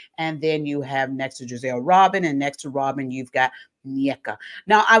Giselle. And then you have next to Giselle, Robin. And next to Robin, you've got NECA.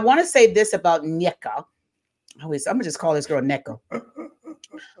 Now, I want to say this about NECA. I'm going to just call this girl NECA.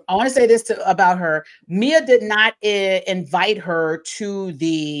 I want to say this about her. Mia did not invite her to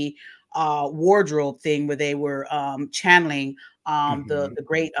the wardrobe thing where they were channeling the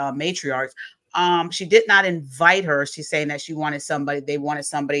great matriarchs. She did not invite her. She's saying that she wanted somebody. They wanted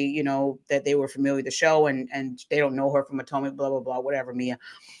somebody, you know, that they were familiar with the show, and they don't know her from Potomac. Blah blah blah. Whatever, Mia.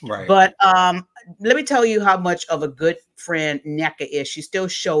 Right. But let me tell you how much of a good friend NECA is. She still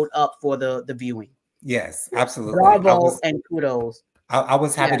showed up for the viewing. Yes, absolutely. Bravo and kudos. I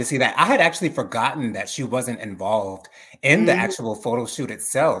was happy to see that. I had actually forgotten that she wasn't involved in the actual photo shoot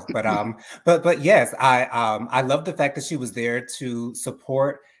itself. But yes, I love the fact that she was there to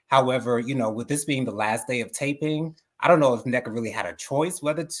support. However, you know, with this being the last day of taping, I don't know if NECA really had a choice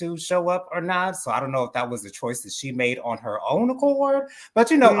whether to show up or not. So I don't know if that was a choice that she made on her own accord.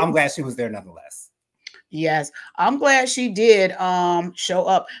 But you know, I'm glad she was there nonetheless. Yes, I'm glad she did show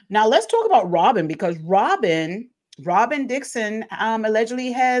up. Now let's talk about Robin, because Robin Dixon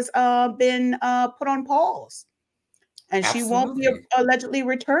allegedly has been put on pause, and she won't be allegedly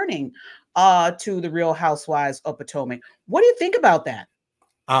returning to the Real Housewives of Potomac. What do you think about that?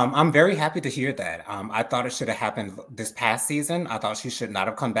 I'm very happy to hear that. I thought it should have happened this past season. I thought she should not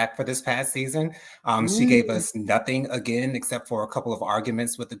have come back for this past season. She gave us nothing again, except for a couple of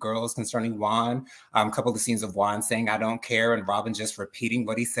arguments with the girls concerning Juan, a couple of scenes of Juan saying, "I don't care," and Robin just repeating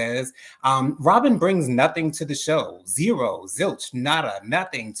what he says. Robin brings nothing to the show. Zero, zilch, nada,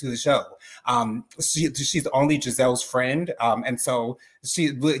 nothing to the show. She's only Giselle's friend. And so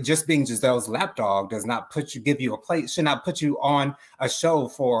she, just being Giselle's lapdog does not give you a place, should not put you on a show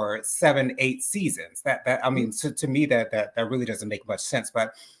for 7, 8 seasons. I mean, to me, that really doesn't make much sense.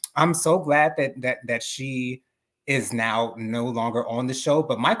 But I'm so glad that she is now no longer on the show.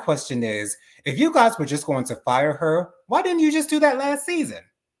 But my question is, if you guys were just going to fire her, why didn't you just do that last season?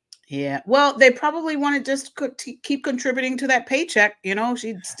 Yeah, well, they probably want to just keep contributing to that paycheck. You know,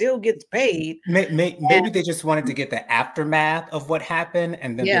 she still gets paid. Maybe they just wanted to get the aftermath of what happened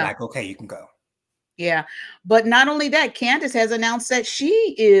and then be like, okay, you can go. Yeah, but not only that, Candace has announced that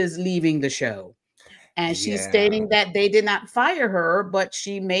she is leaving the show. And she's stating that they did not fire her, but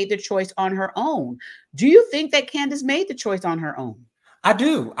she made the choice on her own. Do you think that Candace made the choice on her own? I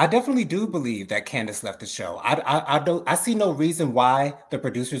do. I definitely do believe that Candace left the show. I see no reason why the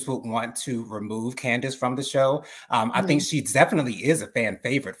producers would want to remove Candace from the show. I think she definitely is a fan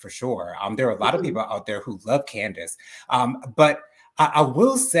favorite for sure. There are a lot of people out there who love Candace. But I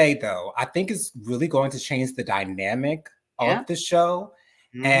will say, though, I think it's really going to change the dynamic of the show.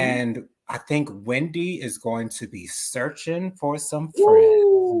 And I think Wendy is going to be searching for some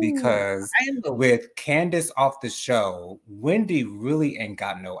friends, because with Candace off the show, Wendy really ain't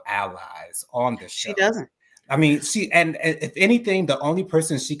got no allies on the show. She doesn't. I mean, and if anything, the only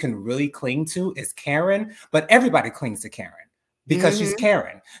person she can really cling to is Karen, but everybody clings to Karen because she's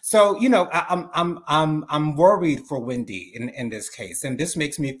Karen. So, you know, I'm worried for Wendy in this case. And this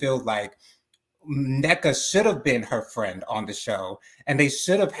makes me feel like NECA should have been her friend on the show, and they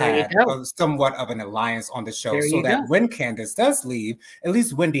should have had somewhat of an alliance on the show, so that when Candace does leave, at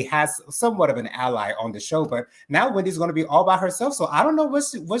least Wendy has somewhat of an ally on the show. But now Wendy's going to be all by herself, so I don't know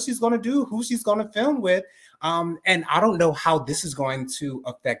what she's going to do, who she's going to film with, and I don't know how this is going to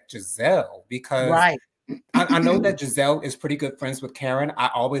affect Giselle, because I know that Giselle is pretty good friends with Karen. I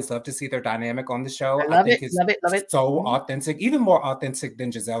always love to see their dynamic on the show. I think it's so authentic, even more authentic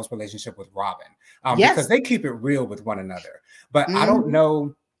than Giselle's relationship with Robin, because they keep it real with one another. But I don't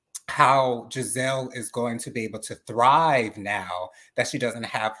know how Giselle is going to be able to thrive now that she doesn't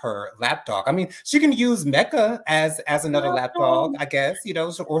have her lapdog. I mean, she can use Mecca as another lapdog, I guess, you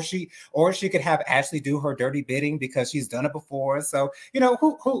know, or she could have Ashley do her dirty bidding because she's done it before. So, you know,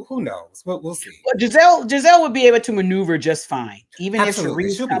 who knows? We'll see. Well, Giselle would be able to maneuver just fine. Even if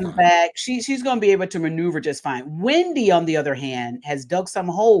Sharice comes back, she's going to be able to maneuver just fine. Wendy, on the other hand, has dug some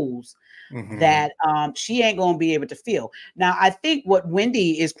holes that she ain't going to be able to fill. Now, I think what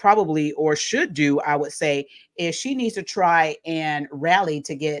Wendy is probably, or should do, I would say, is she needs to try and rally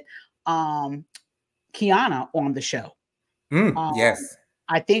to get Kiana on the show. Yes.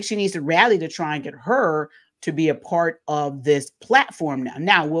 I think she needs to rally to try and get her to be a part of this platform now.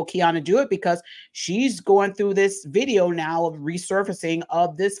 Now, will Kiana do it? Because she's going through this video now of resurfacing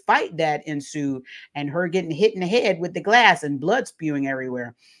of this fight that ensued and her getting hit in the head with the glass and blood spewing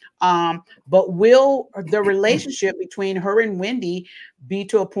everywhere. But will the relationship between her and Wendy be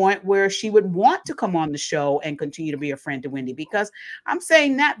to a point where she would want to come on the show and continue to be a friend to Wendy? Because I'm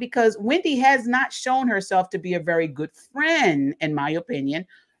saying that because Wendy has not shown herself to be a very good friend, in my opinion,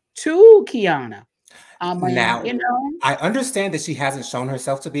 to Kiana. Now, you know. I understand that she hasn't shown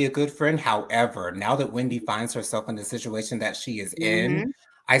herself to be a good friend. However, now that Wendy finds herself in the situation that she is in,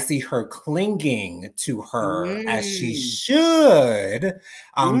 I see her clinging to her as she should,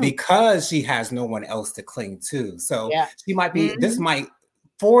 because she has no one else to cling to. So she might be, this might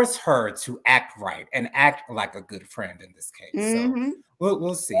force her to act right and act like a good friend in this case. So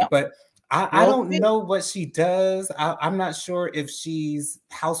we'll see. Yep. But I don't know what she does. I'm not sure if she's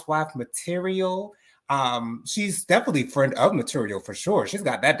housewife material. She's definitely friend of material for sure. She's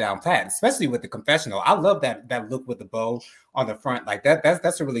got that down pat, especially with the confessional. I love that look with the bow on the front. Like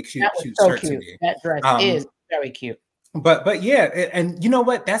that's a really cute shirt to me. That dress is very cute. But yeah, and you know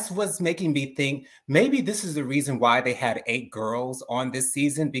what? That's what's making me think maybe this is the reason why they had 8 girls on this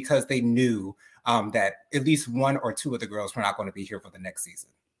season, because they knew that at least 1 or 2 of the girls were not going to be here for the next season.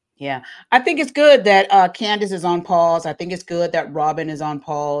 Yeah, I think it's good that Candace is on pause. I think it's good that Robin is on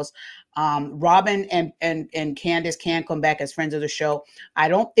pause. Robin and Candace can come back as friends of the show. I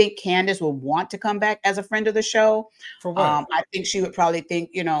don't think Candace will want to come back as a friend of the show. For what? I think she would probably think,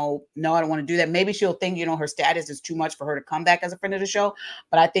 you know, no, I don't want to do that. Maybe she'll think, you know, her status is too much for her to come back as a friend of the show.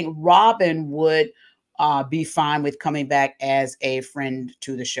 But I think Robin would be fine with coming back as a friend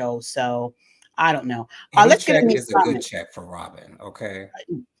to the show. So I don't know. Let's get into a good check for Robin. Okay.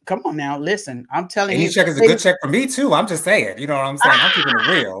 Come on now, listen. I'm telling you. Any check is a good check for me too. I'm just saying. You know what I'm saying? I'm keeping it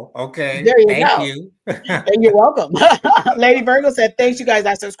real. Okay. There you go. Thank you. And you're welcome. Lady Virgo said, thanks, you guys.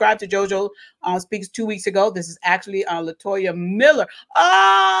 I subscribed to JoJo Speaks 2 weeks ago. This is actually Latoya Miller.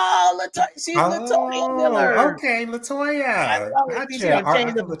 Oh, she's Latoya Miller. Okay, Latoya. She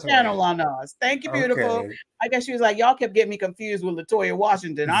changed the channel on us. Thank you, beautiful. Okay. I guess she was like, y'all kept getting me confused with Latoya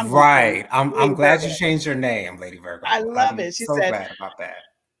Washington. I'm right. I'm glad you changed your name, Lady Virgo. I love it. She said, glad about that.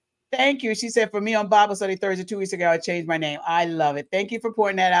 Thank you. She said, for me on Bible Study Thursday 2 weeks ago, I changed my name. I love it. Thank you for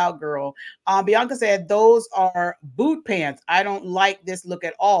pointing that out, girl. Bianca said, those are boot pants. I don't like this look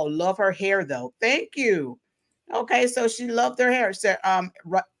at all. Love her hair, though. Thank you. Okay, so she loved her hair. So,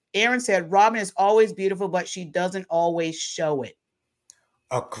 Aaron said, Robin is always beautiful, but she doesn't always show it.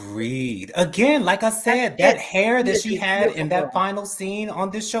 Agreed. Again, like I said, that hair that she had in that final scene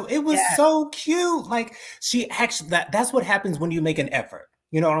on this show, it was so cute. Like she actually, that's what happens when you make an effort.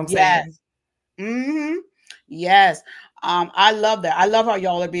 You know what I'm saying? Yes. Yes. I love that. I love how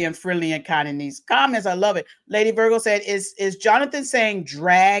y'all are being friendly and kind in these comments. I love it. Lady Virgo said, is Jonathan saying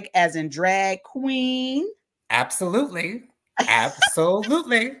drag as in drag queen? Absolutely.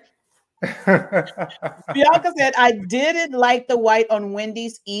 Absolutely. Bianca said, I didn't like the white on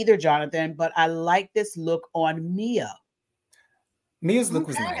Wendy's either, Jonathan, but I like this look on Mia. Mia's look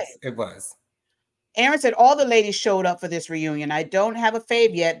was nice. It was. Aaron said, all the ladies showed up for this reunion. I don't have a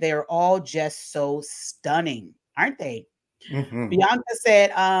fave yet. They're all just so stunning, aren't they? Bianca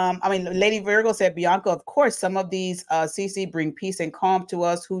said, Lady Virgo said, Bianca, of course, some of these CC bring peace and calm to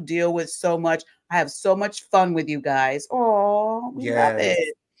us who deal with so much. I have so much fun with you guys. Oh, we love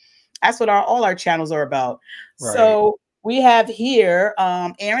it. That's what all our channels are about. Right. So we have here,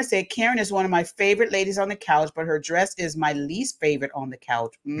 Aaron said, Karen is one of my favorite ladies on the couch, but her dress is my least favorite on the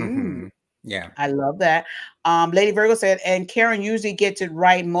couch. Yeah. I love that. Lady Virgo said, and Karen usually gets it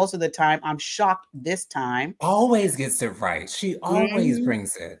right most of the time. I'm shocked this time. Always gets it right. She always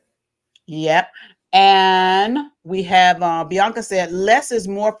brings it. Yep. And we have Bianca said, less is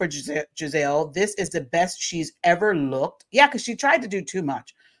more for Giselle. This is the best she's ever looked. Yeah, because she tried to do too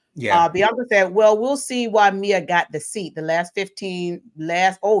much. Yeah. Bianca said, well, we'll see why Mia got the seat. The last 15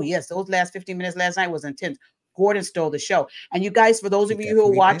 minutes last night was intense. Gordon stole the show. And you guys, for those of you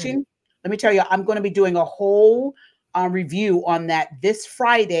who are watching, let me tell you, I'm going to be doing a whole review on that this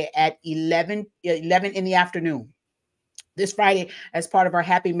Friday at 11 in the afternoon. This Friday, as part of our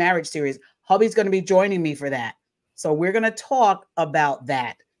Happy Marriage series. Hubby's going to be joining me for that. So we're going to talk about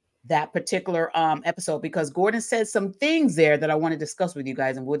that particular episode, because Gordon said some things there that I want to discuss with you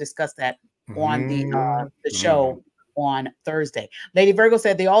guys, and we'll discuss that on the show on Thursday. Lady Virgo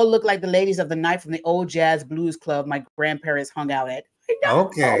said, they all look like the ladies of the night from the old jazz blues club my grandparents hung out at.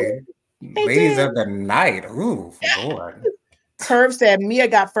 Okay. Ladies of the night. Ooh, Lord. Curve said, Mia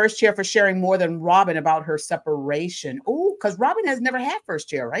got first chair for sharing more than Robin about her separation. Ooh, because Robin has never had first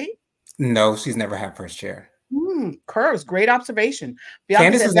chair, right? No, she's never had first chair. Curves, great observation.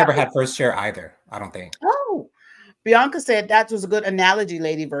 Candace has never had first chair either, I don't think. Oh, Bianca said that was a good analogy,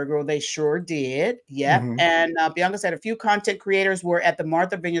 Lady Virgo. They sure did. Yep. And Bianca said a few content creators were at the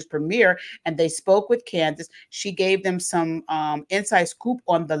Martha Vineyard's premiere and they spoke with Candace. She gave them some inside scoop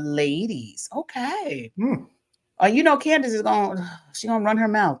on the ladies. Okay. You know, Candace is she gonna run her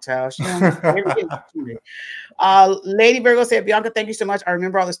mouth, child. She gonna Lady Virgo said, Bianca, thank you so much. I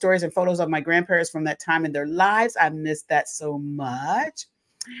remember all the stories and photos of my grandparents from that time in their lives. I miss that so much.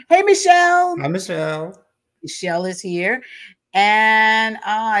 Hey, Michelle. Hi, Michelle. Michelle is here. And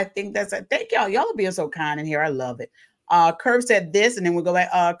I think that's it. Thank y'all. Y'all are being so kind in here. I love it. Curve said this, and then we'll go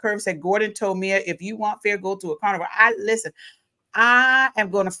back. Curve said, Gordon told Mia, if you want fair, go to a carnival. Listen, I am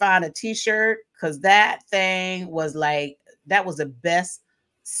going to find a t-shirt because that thing was like, that was the best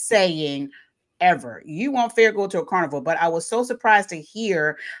saying ever. You want fair, go to a carnival. But I was so surprised to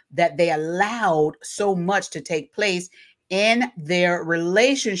hear that they allowed so much to take place in their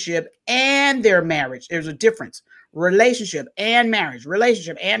relationship and their marriage. There's a difference. Relationship and marriage.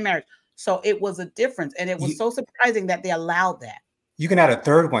 So it was a difference. And it was so surprising that they allowed that. You can add a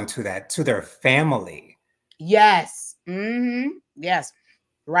third one to that, to their family. Yes. Yes.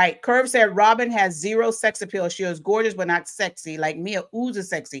 Right. Curve said Robin has zero sex appeal. She is gorgeous, but not sexy. Like Mia oozes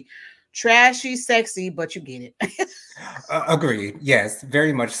sexy. Trashy, sexy, but you get it. Agreed. Yes,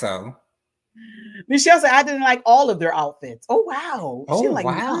 very much so. Michelle said, I didn't like all of their outfits. Oh, wow. Oh, she like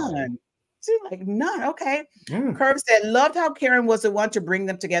wow. none. She like none. Okay. Curve said, loved how Karen was the one to bring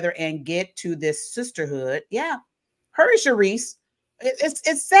them together and get to this sisterhood. Yeah. Her and Charisse.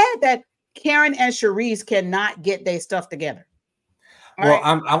 It's sad that Karen and Charisse cannot get their stuff together. Well,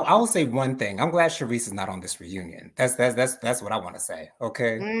 right. I will say one thing. I'm glad Charisse is not on this reunion. That's what I want to say.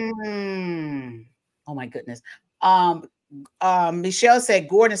 Okay. Oh my goodness. Michelle said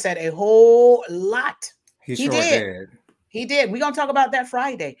Gordon said a whole lot. He sure did. He did. We're gonna talk about that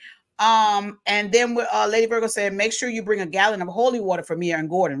Friday. And then Lady Virgo said, make sure you bring a gallon of holy water for Mia and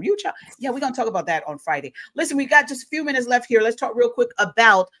Gordon. Yeah, we're gonna talk about that on Friday. Listen, we got just a few minutes left here. Let's talk real quick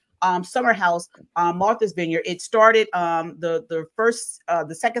about Summer House, Martha's Vineyard. It started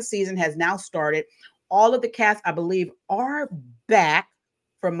the second season has now started. All of the cast, I believe, are back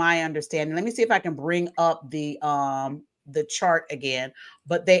from my understanding. Let me see if I can bring up the chart again,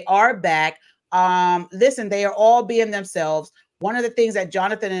 but they are back. Listen, they are all being themselves. One of the things that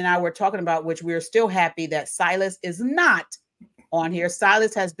Jonathan and I were talking about, which we're still happy that Silas is not on here.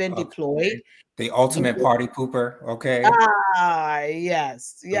 Silas has been deployed. The ultimate party pooper. Okay.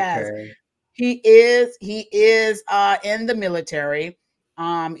 Yes. Okay. He is in the military.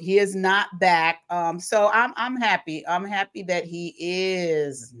 He is not back. So I'm happy. I'm happy that he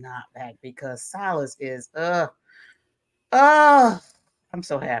is not back because Silas is I'm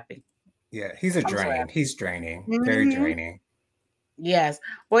so happy. Yeah, he's a drain. He's draining. Very draining. Yes.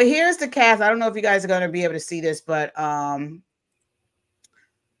 Well, here's the cast. I don't know if you guys are going to be able to see this, but oh,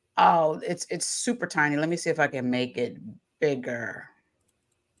 it's super tiny. Let me see if I can make it bigger.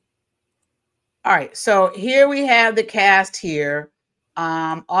 All right. So here we have the cast here.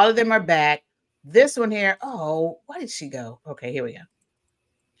 All of them are back. This one here. Oh, why did she go? Okay, here we go.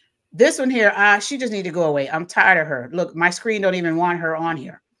 This one here. She just need to go away. I'm tired of her. Look, my screen don't even want her on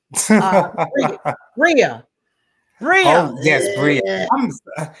here. Bria. Oh, yes, Bria.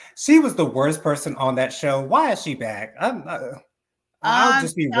 She was the worst person on that show. Why is she back? I'll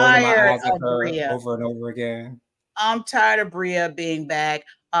just be rolling my eyes at her over and over again. I'm tired of Bria being back.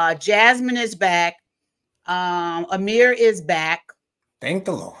 Jasmine is back. Amir is back. Thank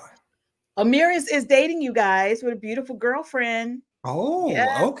the Lord. Amir is dating you guys with a beautiful girlfriend. Oh,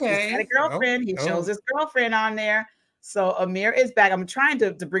 yes, okay. He's got a girlfriend. He shows his girlfriend on there. So Amir is back. I'm trying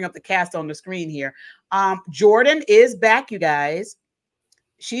to bring up the cast on the screen here. Jordan is back, you guys.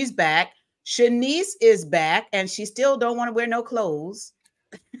 She's back. Shanice is back, and she still don't want to wear no clothes.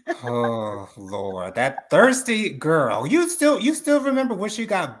 Oh Lord, that thirsty girl. You still remember when she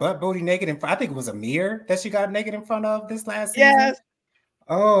got booty naked in front? I think it was Amir that she got naked in front of this last season. Yes.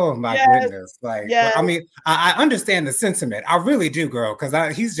 Oh my goodness. Like, well, I mean, I understand the sentiment. I really do, girl,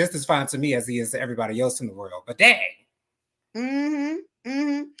 because he's just as fine to me as he is to everybody else in the world. But dang.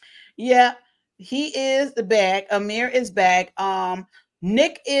 Yeah, he is back. Amir is back.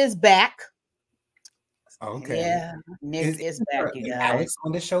 Nick is back. Okay. Yeah, Nick is back, you guys. Alex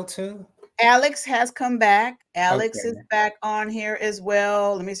on the show too? Alex has come back. Alex is back on here as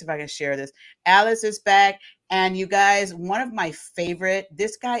well. Let me see if I can share this. Alex is back. And you guys, one of my favorite,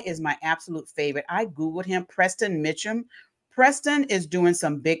 this guy is my absolute favorite. I Googled him, Preston Mitchum. Preston is doing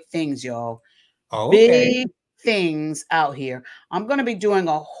some big things, y'all. Big things out here. I'm going to be doing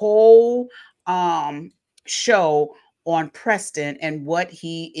a whole show on Preston and what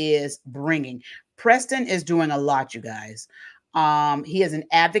he is bringing. Preston is doing a lot, you guys. He is an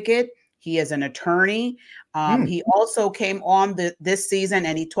advocate. He is an attorney. He also came on this season,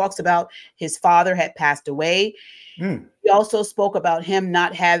 and he talks about his father had passed away. He also spoke about him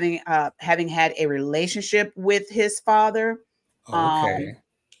not having had a relationship with his father,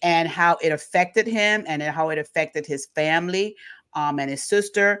 and how it affected him and how it affected his family, and his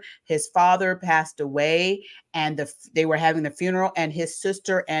sister. His father passed away, and they were having the funeral, and his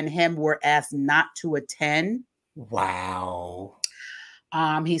sister and him were asked not to attend. Wow.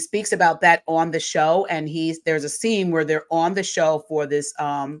 He speaks about that on the show, and there's a scene where they're on the show for this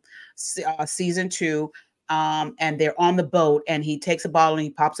season 2. And they're on the boat, and he takes a bottle and he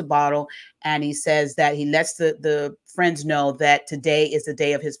pops a bottle, and he says that he lets the friends know that today is the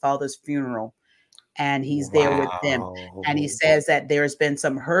day of his father's funeral, and he's there with them. And he says that there's been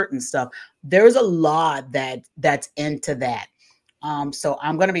some hurt and stuff. There's a lot that's into that. So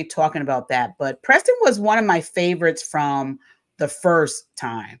I'm going to be talking about that. But Preston was one of my favorites from the first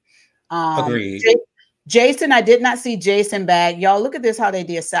time. Agreed. Jason, I did not see Jason back. Y'all, look at this, how they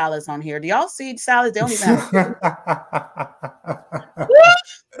did salads on here. Do y'all see salads? They don't even have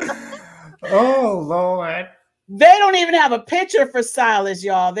Oh, Lord. They don't even have a picture for Silas,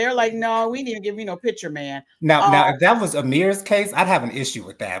 y'all. They're like, no, we didn't give you no picture, man. Now, if that was Amir's case, I'd have an issue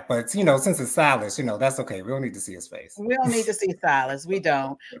with that. But, since it's Silas, that's okay. We don't need to see his face. We don't need to see Silas. We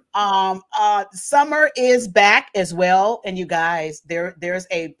don't. Summer is back as well. And you guys, there's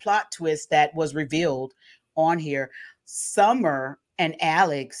a plot twist that was revealed on here. Summer and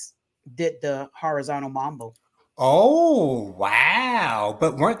Alex did the horizontal mambo. Oh, wow.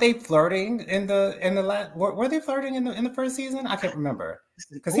 But weren't they flirting in the last, were they flirting in the first season? I can't remember.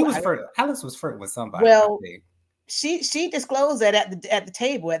 Because Alex was flirting with somebody. Well, she disclosed that at the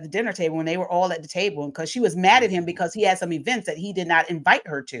table, at the dinner table, when they were all at the table, because she was mad at him because he had some events that he did not invite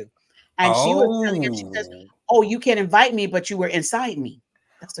her to. And she was telling him, she says, oh, you can invite me, but you were inside me.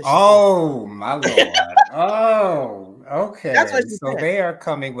 That's what she said. My Lord. Oh, okay. That's what she said. They are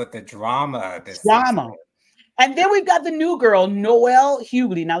coming with the drama. Season. And then we've got the new girl, Noelle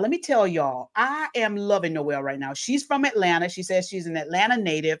Hughley. Now, let me tell y'all, I am loving Noelle right now. She's from Atlanta. She says she's an Atlanta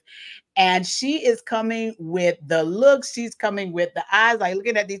native, and she is coming with the looks. She's coming with the eyes, like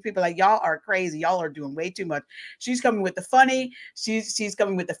looking at these people like, y'all are crazy. Y'all are doing way too much. She's coming with the funny. She's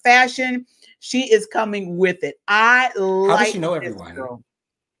coming with the fashion. She is coming with it. How does she know everyone? Girl.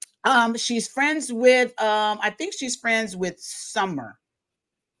 She's friends with, I think she's friends with Summer.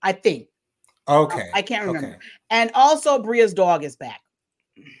 I think. Okay. I can't remember. Okay. And also Bria's dog is back.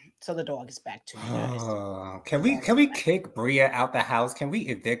 So the dog is back too. Can we kick Bria out the house? Can we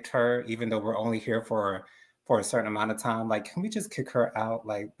evict her even though we're only here for a certain amount of time? Like, can we just kick her out?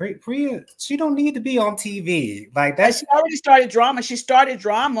 Like, Bria, she don't need to be on TV. Like that. She already started drama. She started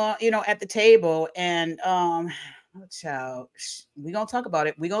drama, at the table. And child, we're gonna talk about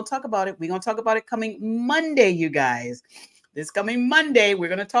it. We're gonna talk about it coming Monday, you guys. This coming Monday, we're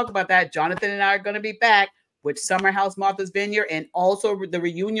going to talk about that. Jonathan and I are going to be back with Summer House Martha's Vineyard, and also the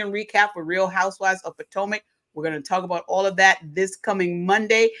reunion recap for Real Housewives of Potomac. We're going to talk about all of that this coming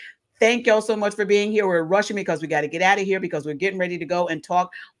Monday. Thank y'all so much for being here. We're rushing because we got to get out of here because we're getting ready to go and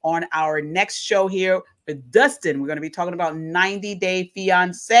talk on our next show here with Dustin. We're going to be talking about 90 Day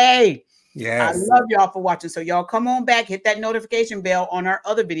Fiancé. Yes. I love y'all for watching. So y'all come on back, hit that notification bell on our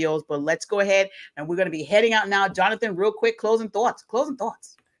other videos, but let's go ahead and we're going to be heading out now. Jonathan, real quick, closing thoughts.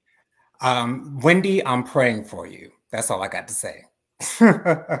 Wendy, I'm praying for you. That's all I got to say.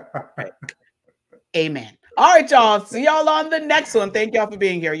 Right. Amen. All right, y'all. See y'all on the next one. Thank y'all for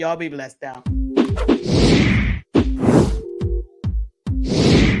being here. Y'all be blessed now.